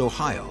Columbus,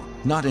 Ohio,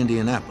 not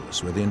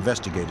Indianapolis, where the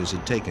investigators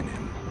had taken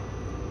him.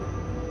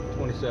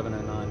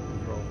 2709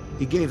 control.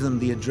 He gave them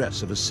the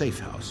address of a safe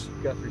house.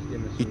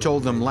 He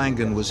told them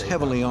Langan was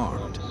heavily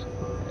armed.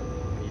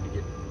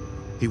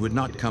 He would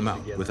not come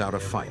out without a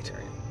fight.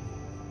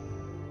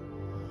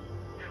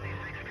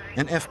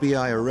 An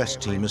FBI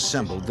arrest team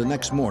assembled the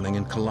next morning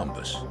in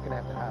Columbus.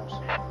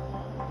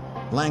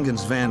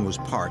 Langan's van was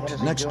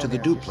parked next to the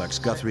duplex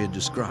Guthrie had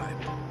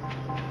described.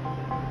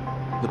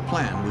 The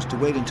plan was to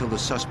wait until the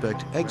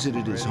suspect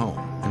exited his home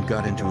and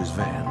got into his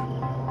van.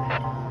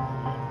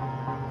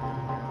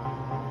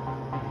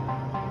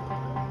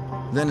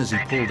 Then as he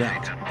pulled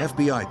out,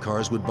 FBI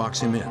cars would box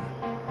him in.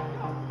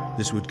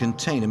 This would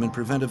contain him and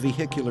prevent a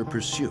vehicular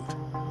pursuit.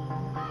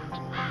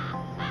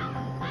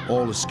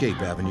 All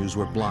escape avenues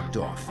were blocked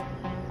off.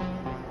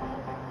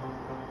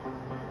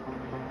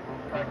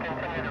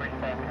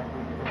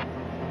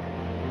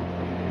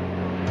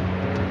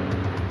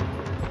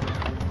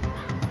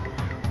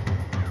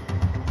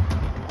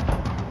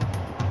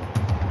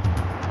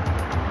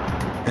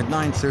 At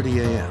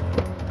 9:30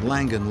 a.m.,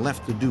 Langan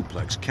left the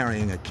duplex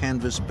carrying a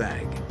canvas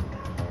bag.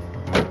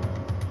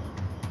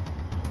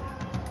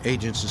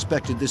 Agents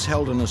suspected this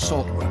held an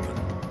assault weapon.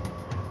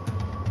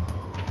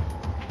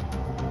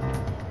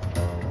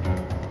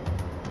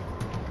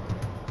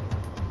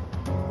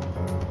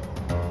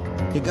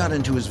 He got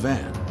into his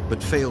van,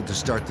 but failed to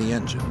start the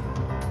engine.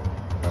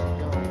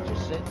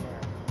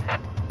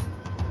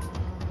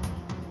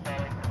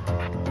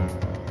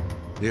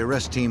 The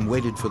arrest team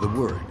waited for the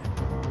word.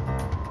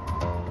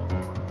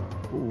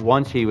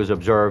 Once he was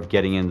observed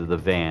getting into the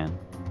van,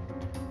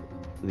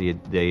 the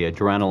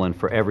adrenaline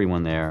for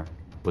everyone there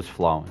was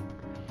flowing.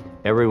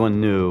 Everyone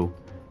knew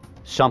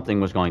something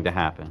was going to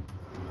happen.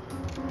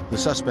 The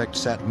suspect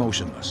sat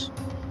motionless.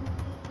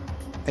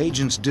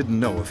 Agents didn't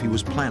know if he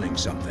was planning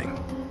something.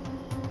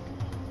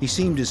 He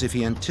seemed as if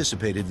he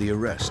anticipated the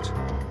arrest.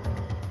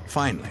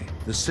 Finally,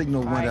 the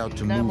signal went out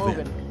to move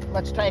in.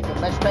 Let's take him,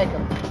 let's take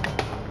him.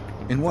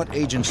 In what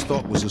agents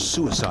thought was a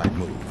suicide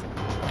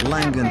move,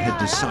 Langan had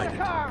decided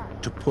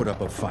to put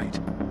up a fight.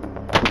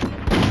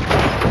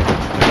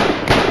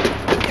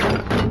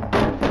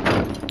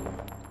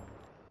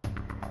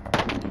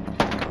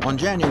 On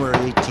January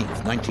 18,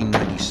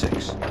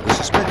 1996, the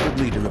suspected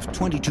leader of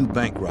 22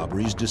 bank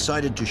robberies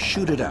decided to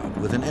shoot it out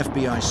with an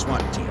FBI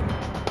SWAT team.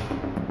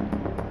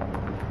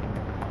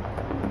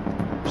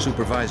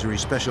 Supervisory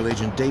Special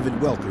Agent David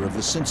Welker of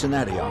the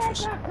Cincinnati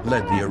office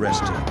led the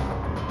arrest team.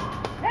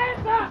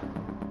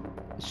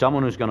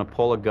 Someone who's going to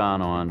pull a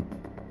gun on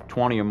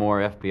 20 or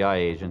more FBI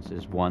agents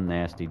is one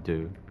nasty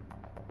dude.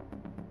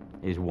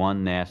 He's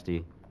one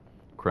nasty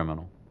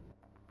criminal.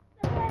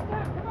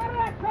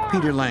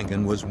 Peter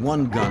Langan was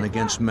one gun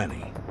against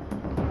many.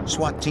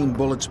 SWAT team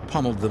bullets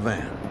pummeled the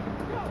van.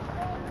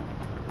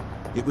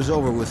 It was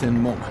over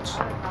within moments,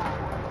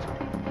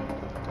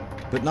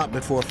 but not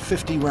before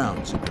 50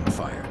 rounds had been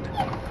fired.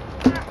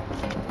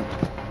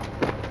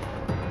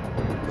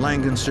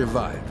 Langan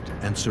survived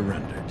and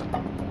surrendered.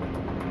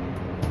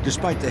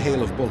 Despite the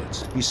hail of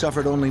bullets, he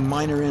suffered only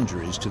minor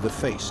injuries to the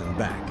face and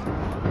back.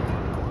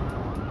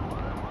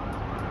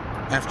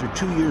 After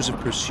 2 years of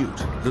pursuit,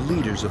 the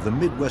leaders of the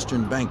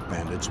Midwestern bank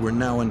bandits were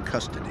now in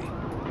custody.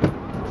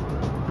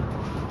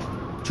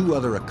 2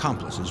 other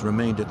accomplices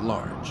remained at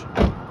large.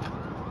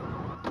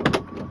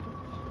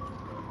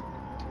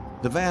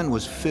 The van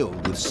was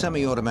filled with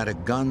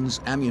semi-automatic guns,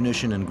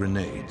 ammunition, and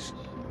grenades.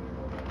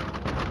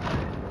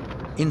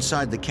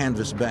 Inside the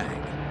canvas bag,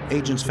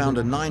 agents found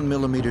a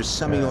 9mm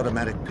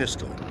semi-automatic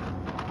pistol.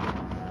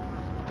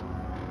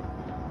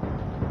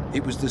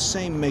 It was the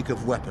same make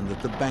of weapon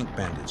that the bank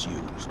bandits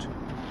used.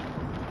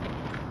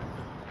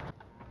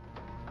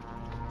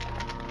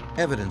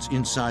 Evidence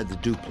inside the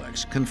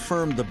duplex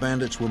confirmed the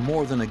bandits were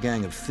more than a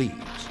gang of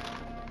thieves.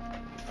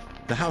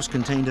 The house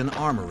contained an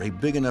armory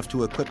big enough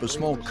to equip a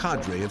small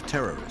cadre of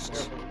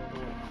terrorists.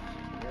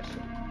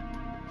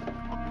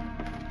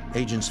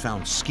 Agents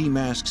found ski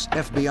masks,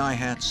 FBI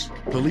hats,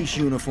 police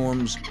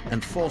uniforms,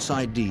 and false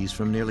IDs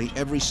from nearly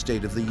every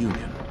state of the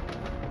Union.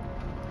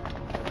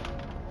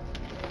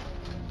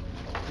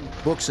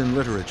 Books and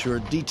literature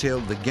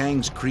detailed the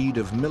gang's creed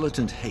of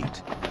militant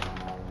hate.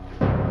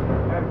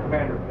 I'm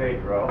Commander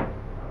Pedro.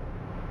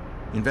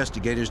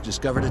 Investigators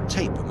discovered a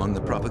tape among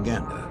the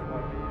propaganda.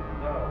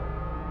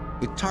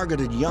 It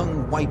targeted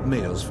young white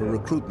males for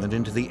recruitment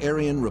into the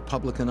Aryan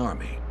Republican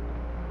Army.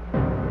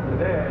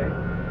 Today,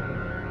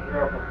 we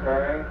are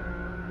preparing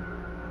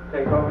to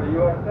take over the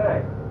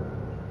USA.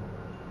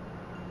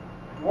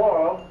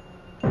 Tomorrow,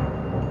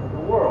 the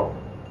world.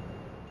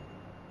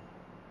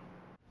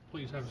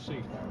 Please have a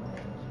seat.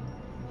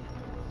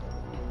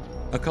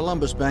 A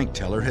Columbus bank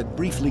teller had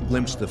briefly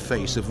glimpsed the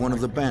face of one of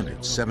the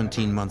bandits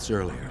 17 months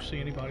earlier. See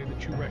anybody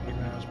that you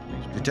recognize,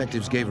 please.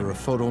 Detectives gave her a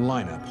photo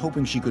lineup,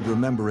 hoping she could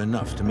remember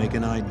enough to make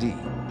an ID.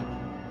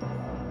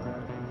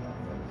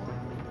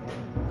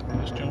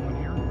 This gentleman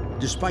here.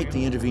 Despite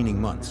the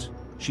intervening months,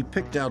 she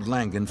picked out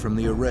Langan from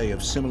the array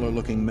of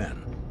similar-looking men.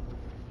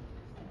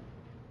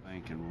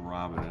 Bank and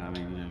rob it. I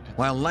mean,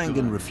 While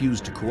Langan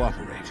refused to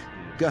cooperate,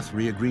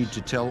 Guthrie agreed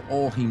to tell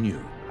all he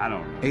knew. I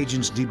don't know.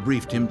 Agents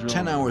debriefed him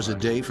 10 hours a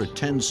day for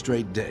 10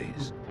 straight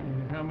days.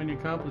 And how many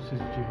accomplices did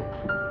you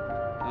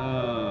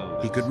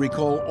have? He could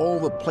recall all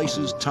the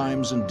places,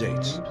 times, and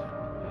dates.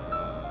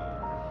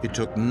 It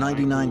took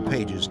 99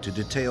 pages to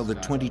detail the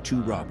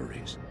 22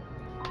 robberies.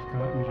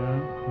 Cotton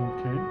John,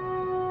 okay.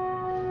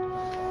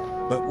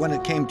 But when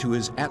it came to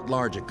his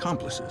at-large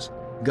accomplices,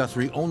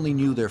 Guthrie only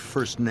knew their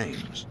first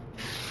names.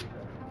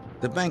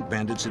 The bank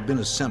bandits had been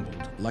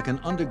assembled like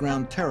an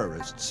underground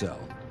terrorist cell.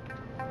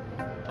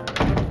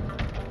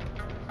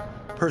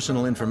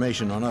 Personal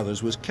information on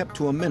others was kept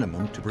to a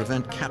minimum to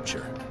prevent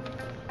capture.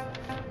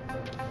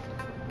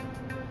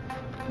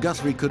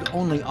 Guthrie could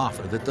only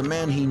offer that the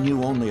man he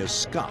knew only as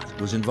Scott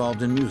was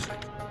involved in music.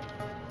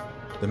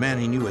 The man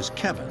he knew as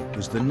Kevin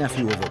was the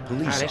nephew of a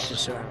police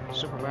officer. This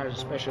is Supervisor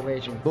Special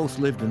Agent. Both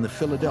lived in the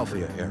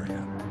Philadelphia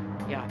area.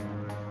 Yeah.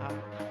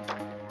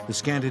 The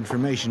scant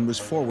information was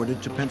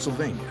forwarded to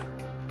Pennsylvania.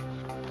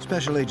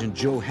 Special Agent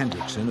Joe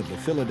Hendrickson of the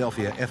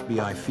Philadelphia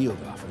FBI field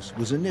office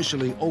was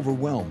initially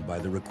overwhelmed by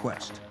the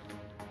request.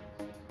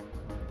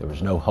 There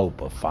was no hope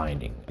of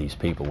finding these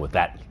people with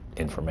that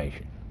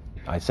information.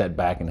 I sat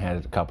back and had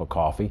a cup of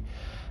coffee,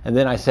 and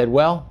then I said,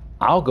 well,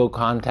 I'll go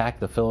contact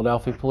the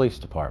Philadelphia Police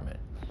Department.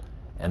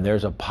 And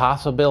there's a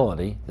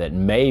possibility that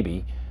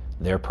maybe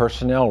their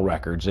personnel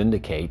records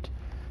indicate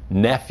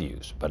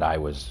nephews, but I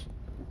was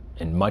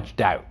in much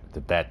doubt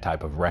that that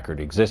type of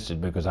record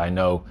existed, because I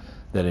know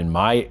that in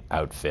my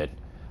outfit,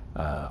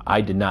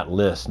 I did not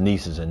list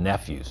nieces and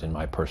nephews in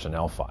my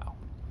personnel file.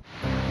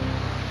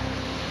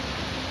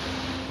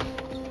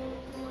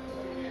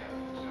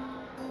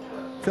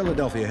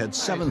 Philadelphia had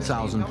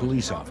 7,000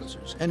 police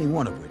officers, any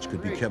one of which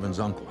could be Kevin's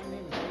uncle.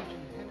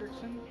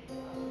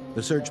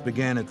 The search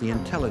began at the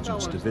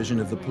intelligence division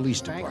of the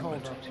police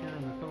department.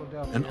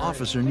 An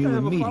officer knew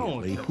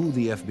immediately who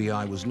the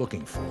FBI was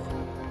looking for.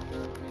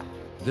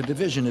 The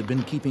division had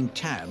been keeping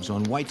tabs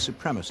on white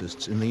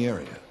supremacists in the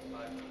area.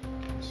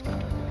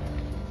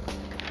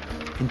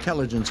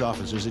 Intelligence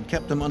officers had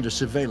kept them under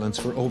surveillance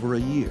for over a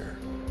year.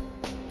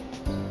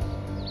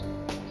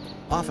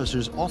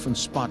 Officers often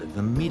spotted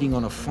them meeting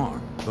on a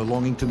farm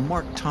belonging to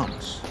Mark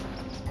Thomas.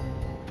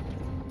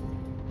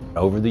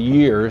 Over the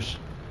years,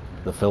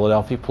 the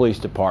Philadelphia Police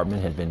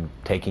Department had been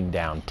taking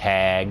down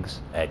tags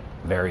at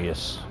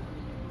various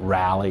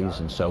rallies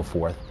and so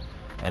forth.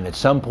 And at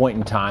some point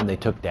in time, they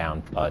took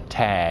down a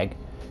tag,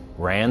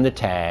 ran the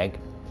tag,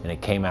 and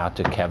it came out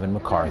to Kevin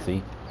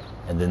McCarthy.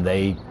 And then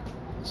they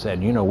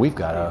said, you know, we've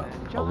got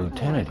a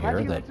lieutenant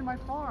here that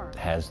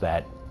has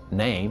that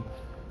name.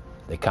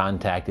 They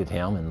contacted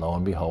him, and lo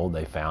and behold,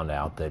 they found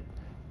out that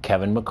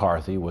Kevin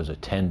McCarthy was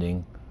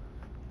attending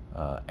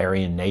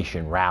Aryan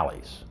Nation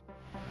rallies.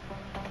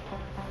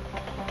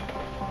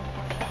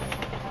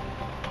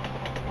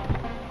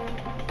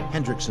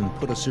 Hendrickson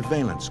put a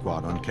surveillance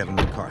squad on Kevin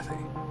McCarthy.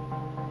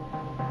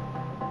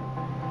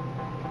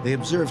 They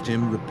observed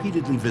him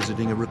repeatedly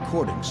visiting a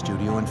recording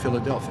studio in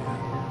Philadelphia.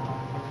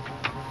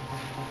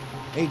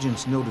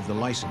 Agents noted the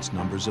license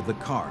numbers of the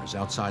cars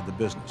outside the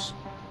business.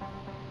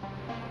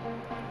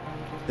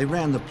 They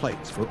ran the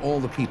plates for all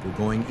the people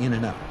going in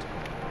and out.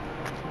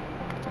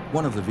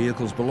 One of the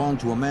vehicles belonged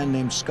to a man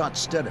named Scott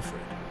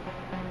Stediford.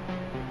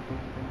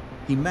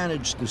 He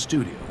managed the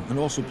studio and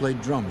also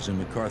played drums in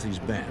McCarthy's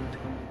band.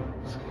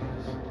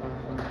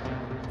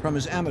 From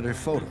his amateur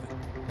photo,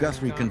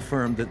 Guthrie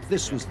confirmed that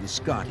this was the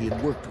Scott he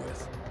had worked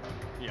with.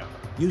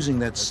 Using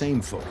that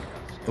same photo,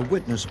 a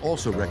witness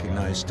also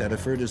recognized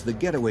Stediford as the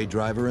getaway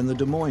driver in the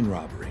Des Moines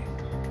robbery.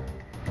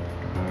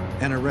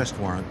 An arrest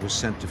warrant was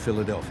sent to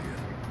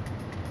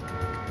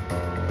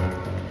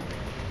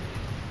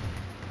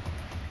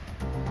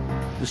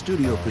The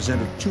studio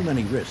presented too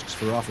many risks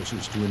for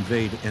officers to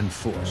invade and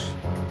force.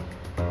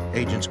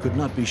 Agents could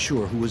not be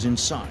sure who was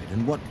inside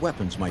and what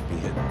weapons might be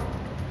hidden.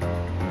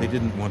 They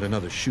didn't want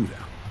another shootout.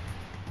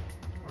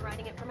 I'm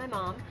writing it for my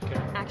mom,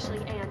 actually,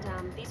 and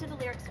these are the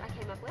lyrics I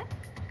came up with.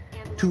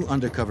 And Two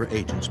undercover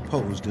agents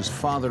posed as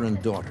father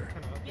and daughter.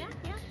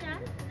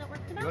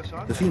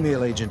 The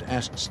female agent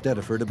asked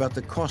Stediford about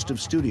the cost of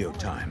studio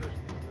time.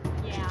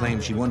 She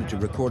claimed she wanted to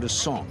record a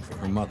song for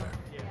her mother.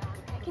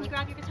 Can you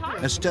grab your guitar?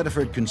 As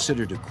Stediford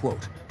considered a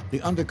quote,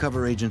 the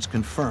undercover agents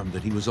confirmed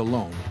that he was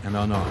alone and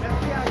unarmed.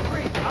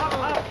 Okay,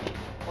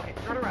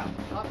 turn around.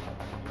 Up.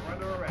 You're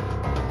under arrest.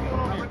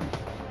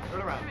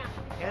 Turn around.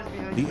 Hands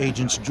behind The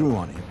agents drew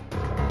on him.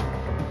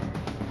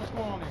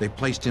 They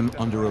placed him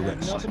under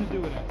arrest. Nothing to do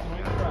with that.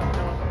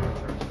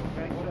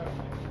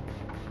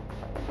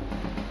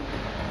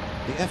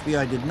 The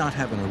FBI did not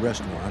have an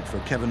arrest warrant for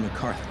Kevin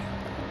McCarthy.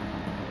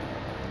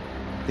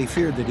 They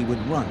feared that he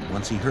would run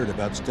once he heard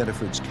about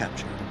Stediford's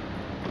capture.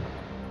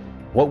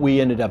 What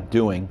we ended up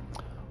doing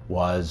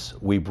was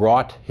we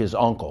brought his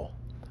uncle,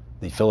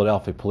 the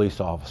Philadelphia police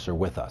officer,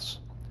 with us.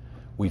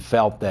 We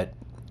felt that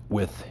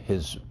with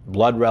his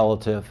blood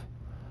relative,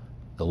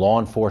 the law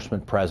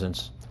enforcement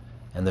presence,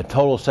 and the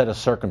total set of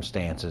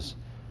circumstances,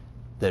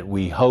 that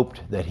we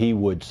hoped that he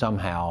would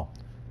somehow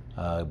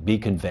be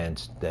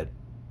convinced that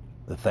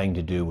the thing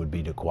to do would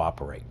be to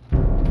cooperate.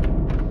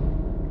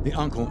 The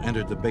uncle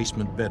entered the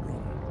basement bedroom.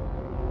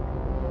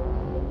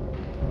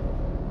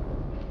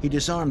 He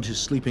disarmed his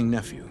sleeping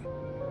nephew.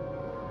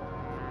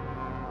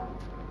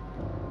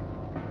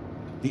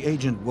 The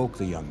agent woke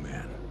the young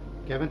man.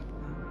 Kevin?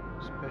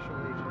 Special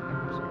Agent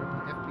Henderson,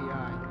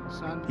 FBI.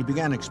 Son? He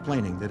began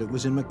explaining that it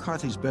was in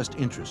McCarthy's best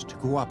interest to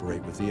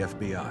cooperate with the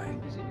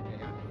FBI.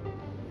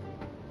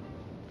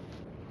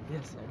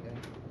 Yes, okay.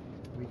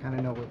 We kind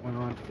of know what went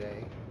on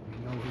today.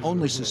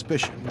 Only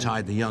suspicion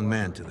tied the young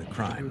man to the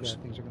crimes.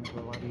 Things are going to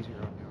go a lot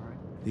easier up there, all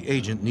right? The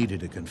agent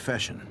needed a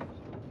confession.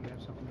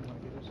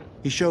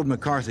 He showed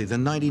McCarthy the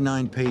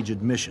 99-page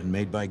admission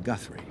made by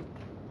Guthrie.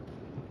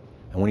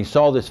 And when he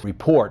saw this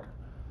report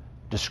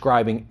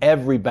describing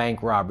every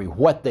bank robbery,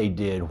 what they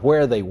did,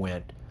 where they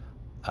went,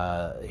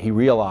 he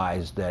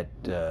realized that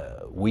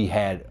we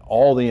had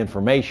all the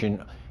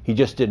information. He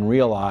just didn't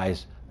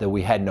realize that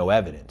we had no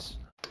evidence.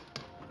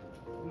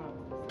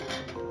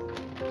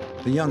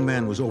 The young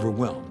man was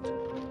overwhelmed.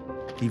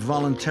 He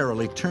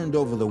voluntarily turned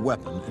over the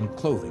weapon and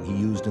clothing he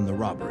used in the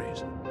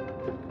robberies.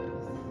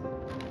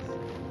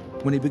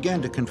 When he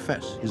began to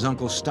confess, his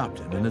uncle stopped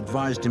him and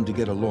advised him to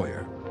get a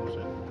lawyer.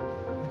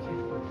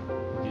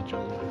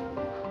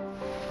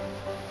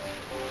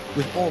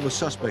 With all the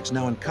suspects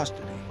now in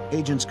custody,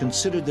 agents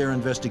considered their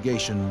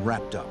investigation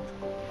wrapped up.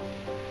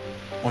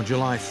 On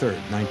July 3rd,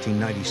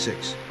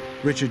 1996,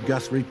 Richard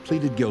Guthrie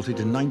pleaded guilty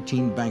to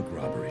 19 bank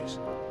robberies.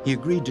 He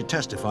agreed to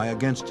testify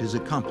against his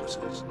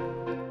accomplices.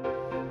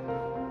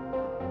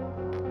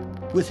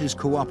 With his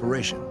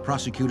cooperation,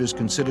 prosecutors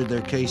considered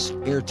their case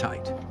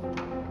airtight.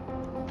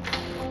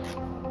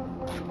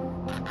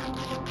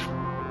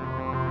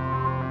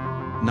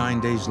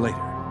 Nine days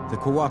later, the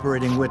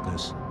cooperating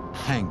witness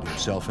hanged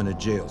himself in a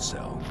jail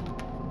cell.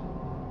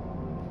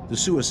 The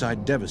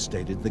suicide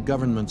devastated the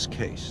government's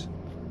case.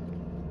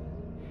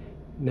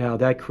 Now,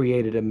 that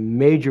created a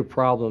major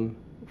problem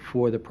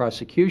for the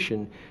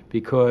prosecution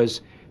because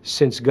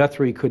since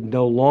Guthrie could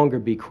no longer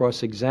be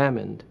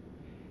cross-examined,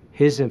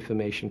 his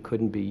information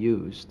couldn't be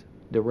used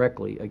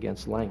directly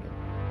against Langan.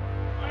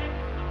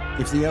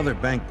 If the other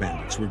bank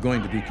bandits were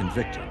going to be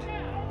convicted,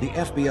 the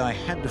FBI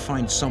had to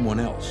find someone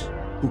else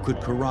who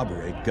could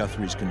corroborate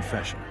Guthrie's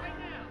confession.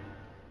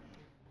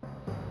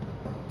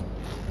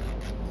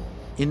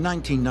 In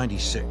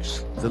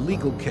 1996, the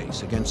legal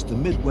case against the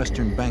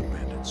Midwestern bank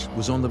bandits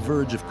was on the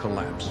verge of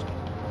collapse.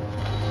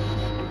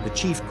 The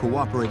chief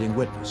cooperating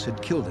witness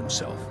had killed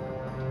himself.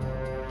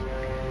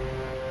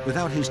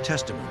 Without his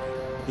testimony,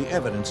 the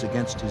evidence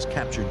against his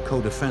captured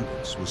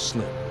co-defendants was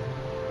slim.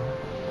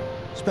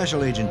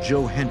 Special Agent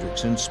Joe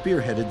Hendrickson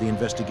spearheaded the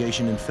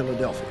investigation in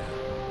Philadelphia.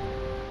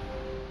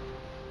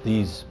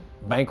 These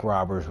bank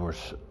robbers were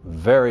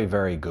very,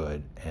 very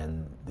good,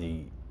 and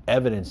the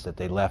evidence that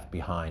they left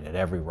behind at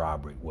every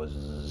robbery was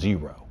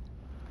zero.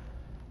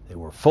 They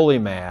were fully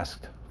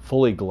masked,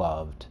 fully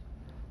gloved.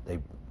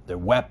 Their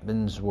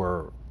weapons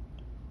were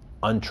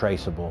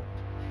untraceable.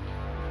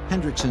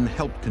 Hendrickson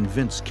helped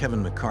convince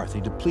Kevin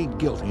McCarthy to plead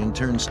guilty and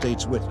turn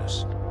state's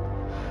witness.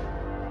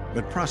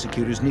 But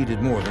prosecutors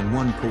needed more than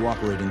one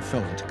cooperating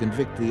felon to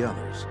convict the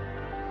others.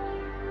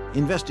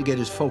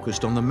 Investigators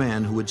focused on the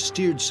man who had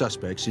steered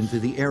suspects into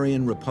the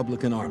Aryan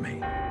Republican Army.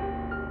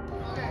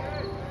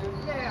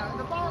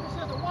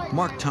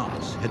 Mark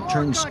Thomas had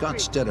turned Scott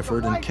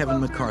Stediford and Kevin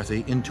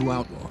McCarthy into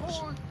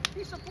outlaws.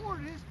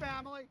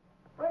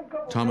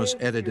 Thomas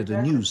edited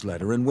a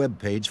newsletter and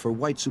webpage for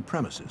white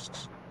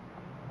supremacists.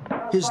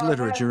 His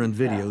literature and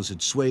videos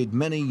had swayed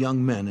many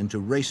young men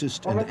into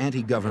racist and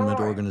anti-government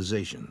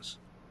organizations.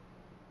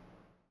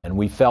 And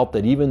we felt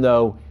that even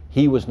though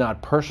he was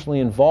not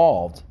personally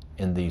involved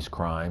in these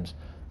crimes,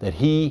 that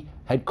he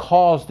had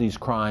caused these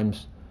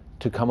crimes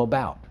to come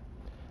about,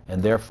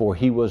 and therefore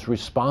he was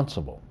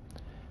responsible.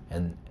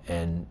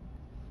 And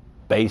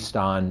based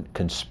on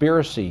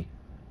conspiracy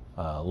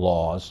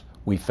laws,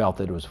 we felt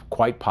that it was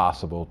quite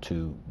possible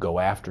to go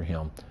after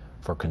him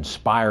for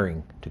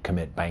conspiring to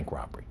commit bank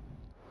robbery.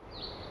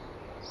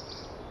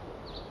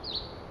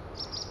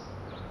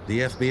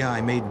 The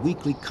FBI made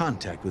weekly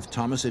contact with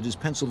Thomas at his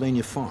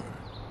Pennsylvania farm.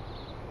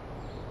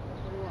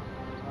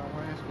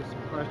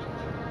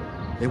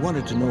 They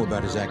wanted to know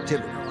about his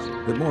activities,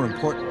 but more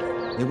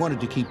importantly, they wanted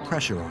to keep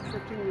pressure on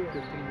him.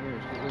 15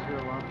 years. You live here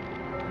alone?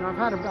 You know, I've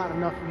had about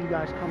enough of you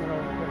guys coming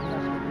over here and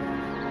messing with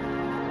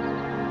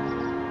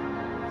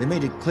me. They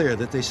made it clear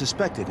that they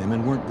suspected him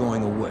and weren't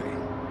going away.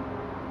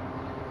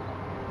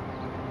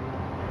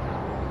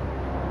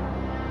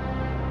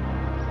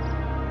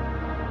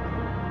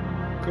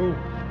 Cool.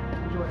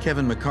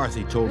 Kevin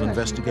McCarthy told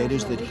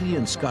investigators that he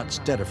and Scott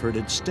Stediford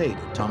had stayed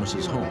at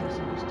Thomas's home. It's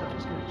going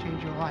to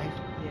change your life.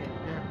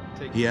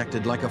 He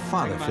acted like a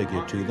father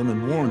figure to them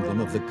and warned them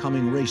of the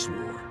coming race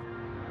war.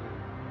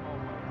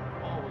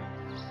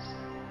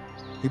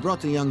 He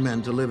brought the young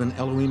men to live in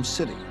Elohim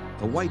City,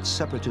 a white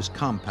separatist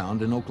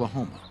compound in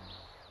Oklahoma.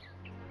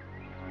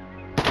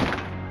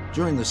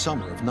 During the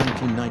summer of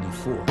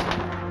 1994,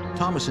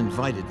 Thomas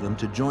invited them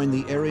to join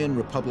the Aryan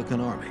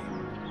Republican Army.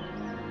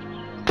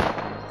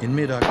 In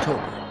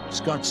mid-October,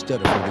 Scott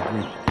Stediford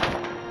agreed.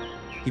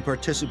 He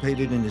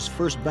participated in his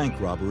first bank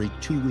robbery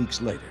 2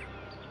 weeks later.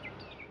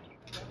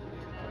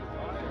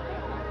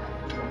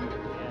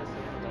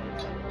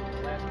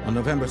 On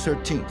November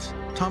 13th,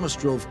 Thomas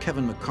drove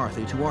Kevin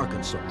McCarthy to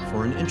Arkansas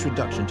for an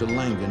introduction to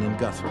Langan and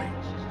Guthrie.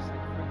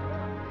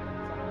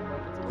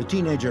 The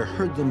teenager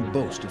heard them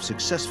boast of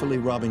successfully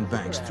robbing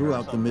banks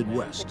throughout the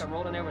Midwest.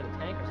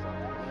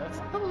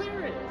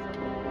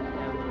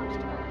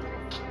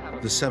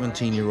 The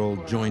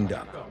 17-year-old joined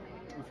up.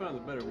 We found a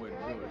better way to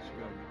do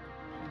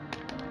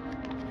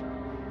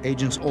it.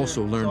 Agents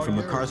also learned from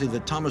McCarthy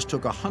that Thomas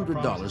took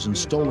 $100 in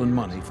stolen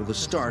money for the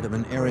start of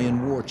an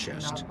Aryan war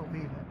chest.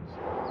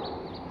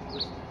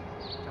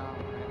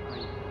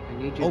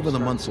 Over the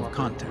months of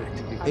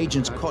contact,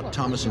 agents caught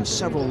Thomas in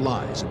several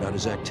lies about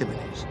his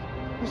activities.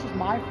 This is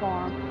my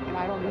farm, and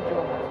I don't need you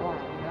on my farm,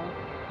 you know?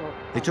 So,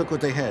 They took what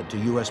they had to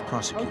U.S.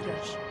 prosecutors.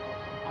 okay,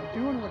 I'm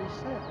doing what he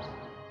says.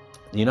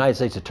 The United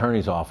States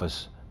Attorney's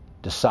Office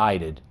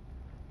decided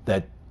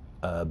that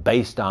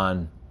based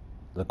on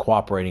the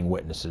cooperating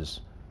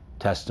witnesses'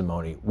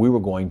 testimony, we were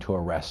going to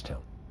arrest him.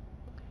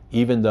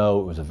 Even though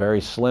it was a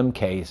very slim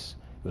case,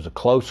 it was a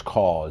close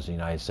call, as the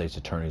United States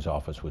Attorney's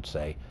Office would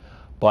say,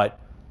 but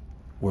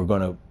we're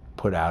going to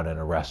put out an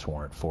arrest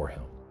warrant for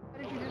him.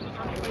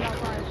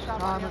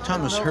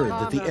 Thomas heard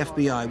that the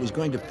FBI was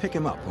going to pick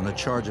him up on a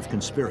charge of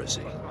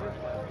conspiracy.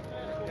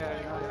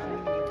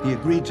 He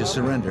agreed to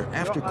surrender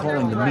after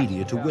calling the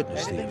media to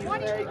witness the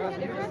event.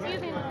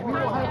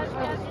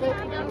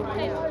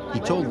 He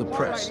told the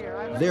press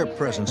their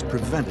presence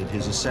prevented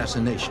his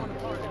assassination.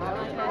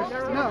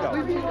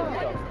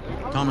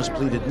 Thomas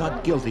pleaded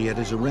not guilty at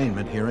his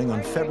arraignment hearing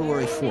on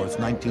February 4th,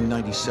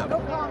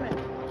 1997.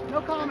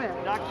 No comment.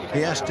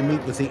 He asked to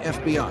meet with the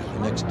FBI the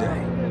next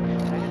day.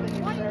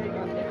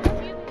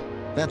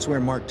 That's where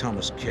Mark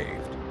Thomas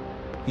caved.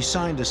 He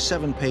signed a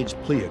 7-page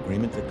plea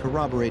agreement that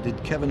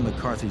corroborated Kevin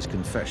McCarthy's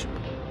confession.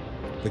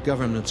 The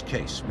government's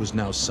case was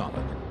now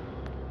solid.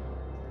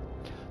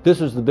 This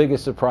was the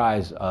biggest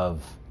surprise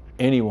of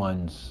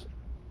anyone's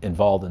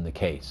involved in the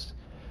case.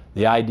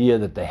 The idea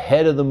that the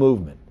head of the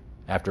movement,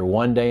 after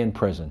one day in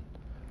prison,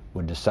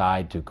 would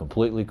decide to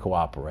completely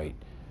cooperate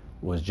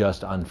was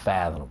just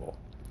unfathomable.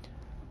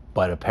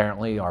 But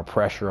apparently our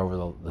pressure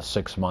over the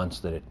 6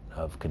 months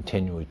of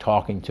continually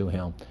talking to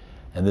him,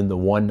 and then the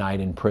one night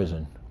in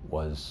prison,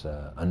 was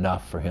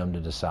enough for him to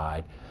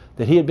decide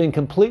that he had been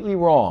completely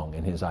wrong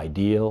in his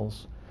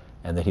ideals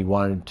and that he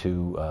wanted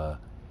to,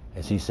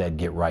 as he said,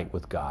 get right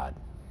with God.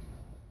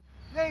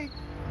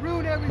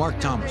 Mark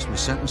Thomas was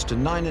sentenced to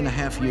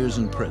 9.5 years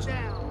in prison.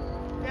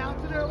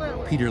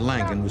 Peter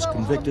Langan was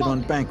convicted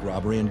on bank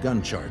robbery and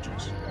gun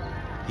charges.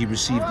 He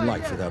received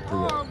life without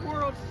parole.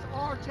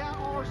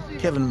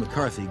 Kevin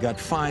McCarthy got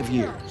 5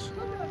 years.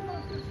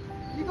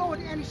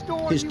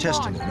 His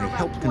testimony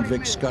helped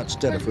convict Scott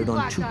Stediford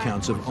on 2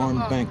 counts of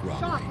armed bank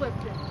robbery.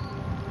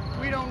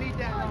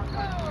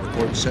 The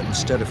court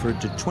sentenced Stediford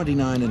to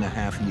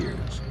 29.5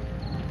 years.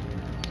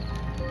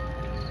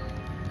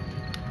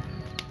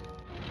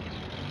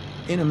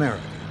 In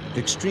America,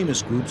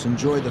 extremist groups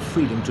enjoy the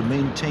freedom to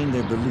maintain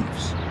their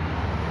beliefs.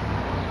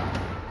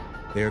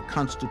 They are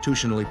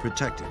constitutionally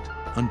protected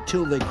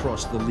until they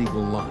cross the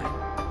legal line.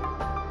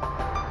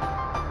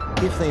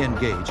 If they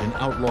engage in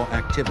outlaw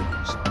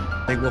activities,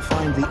 they will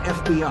find the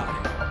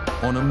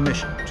FBI on a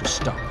mission to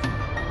stop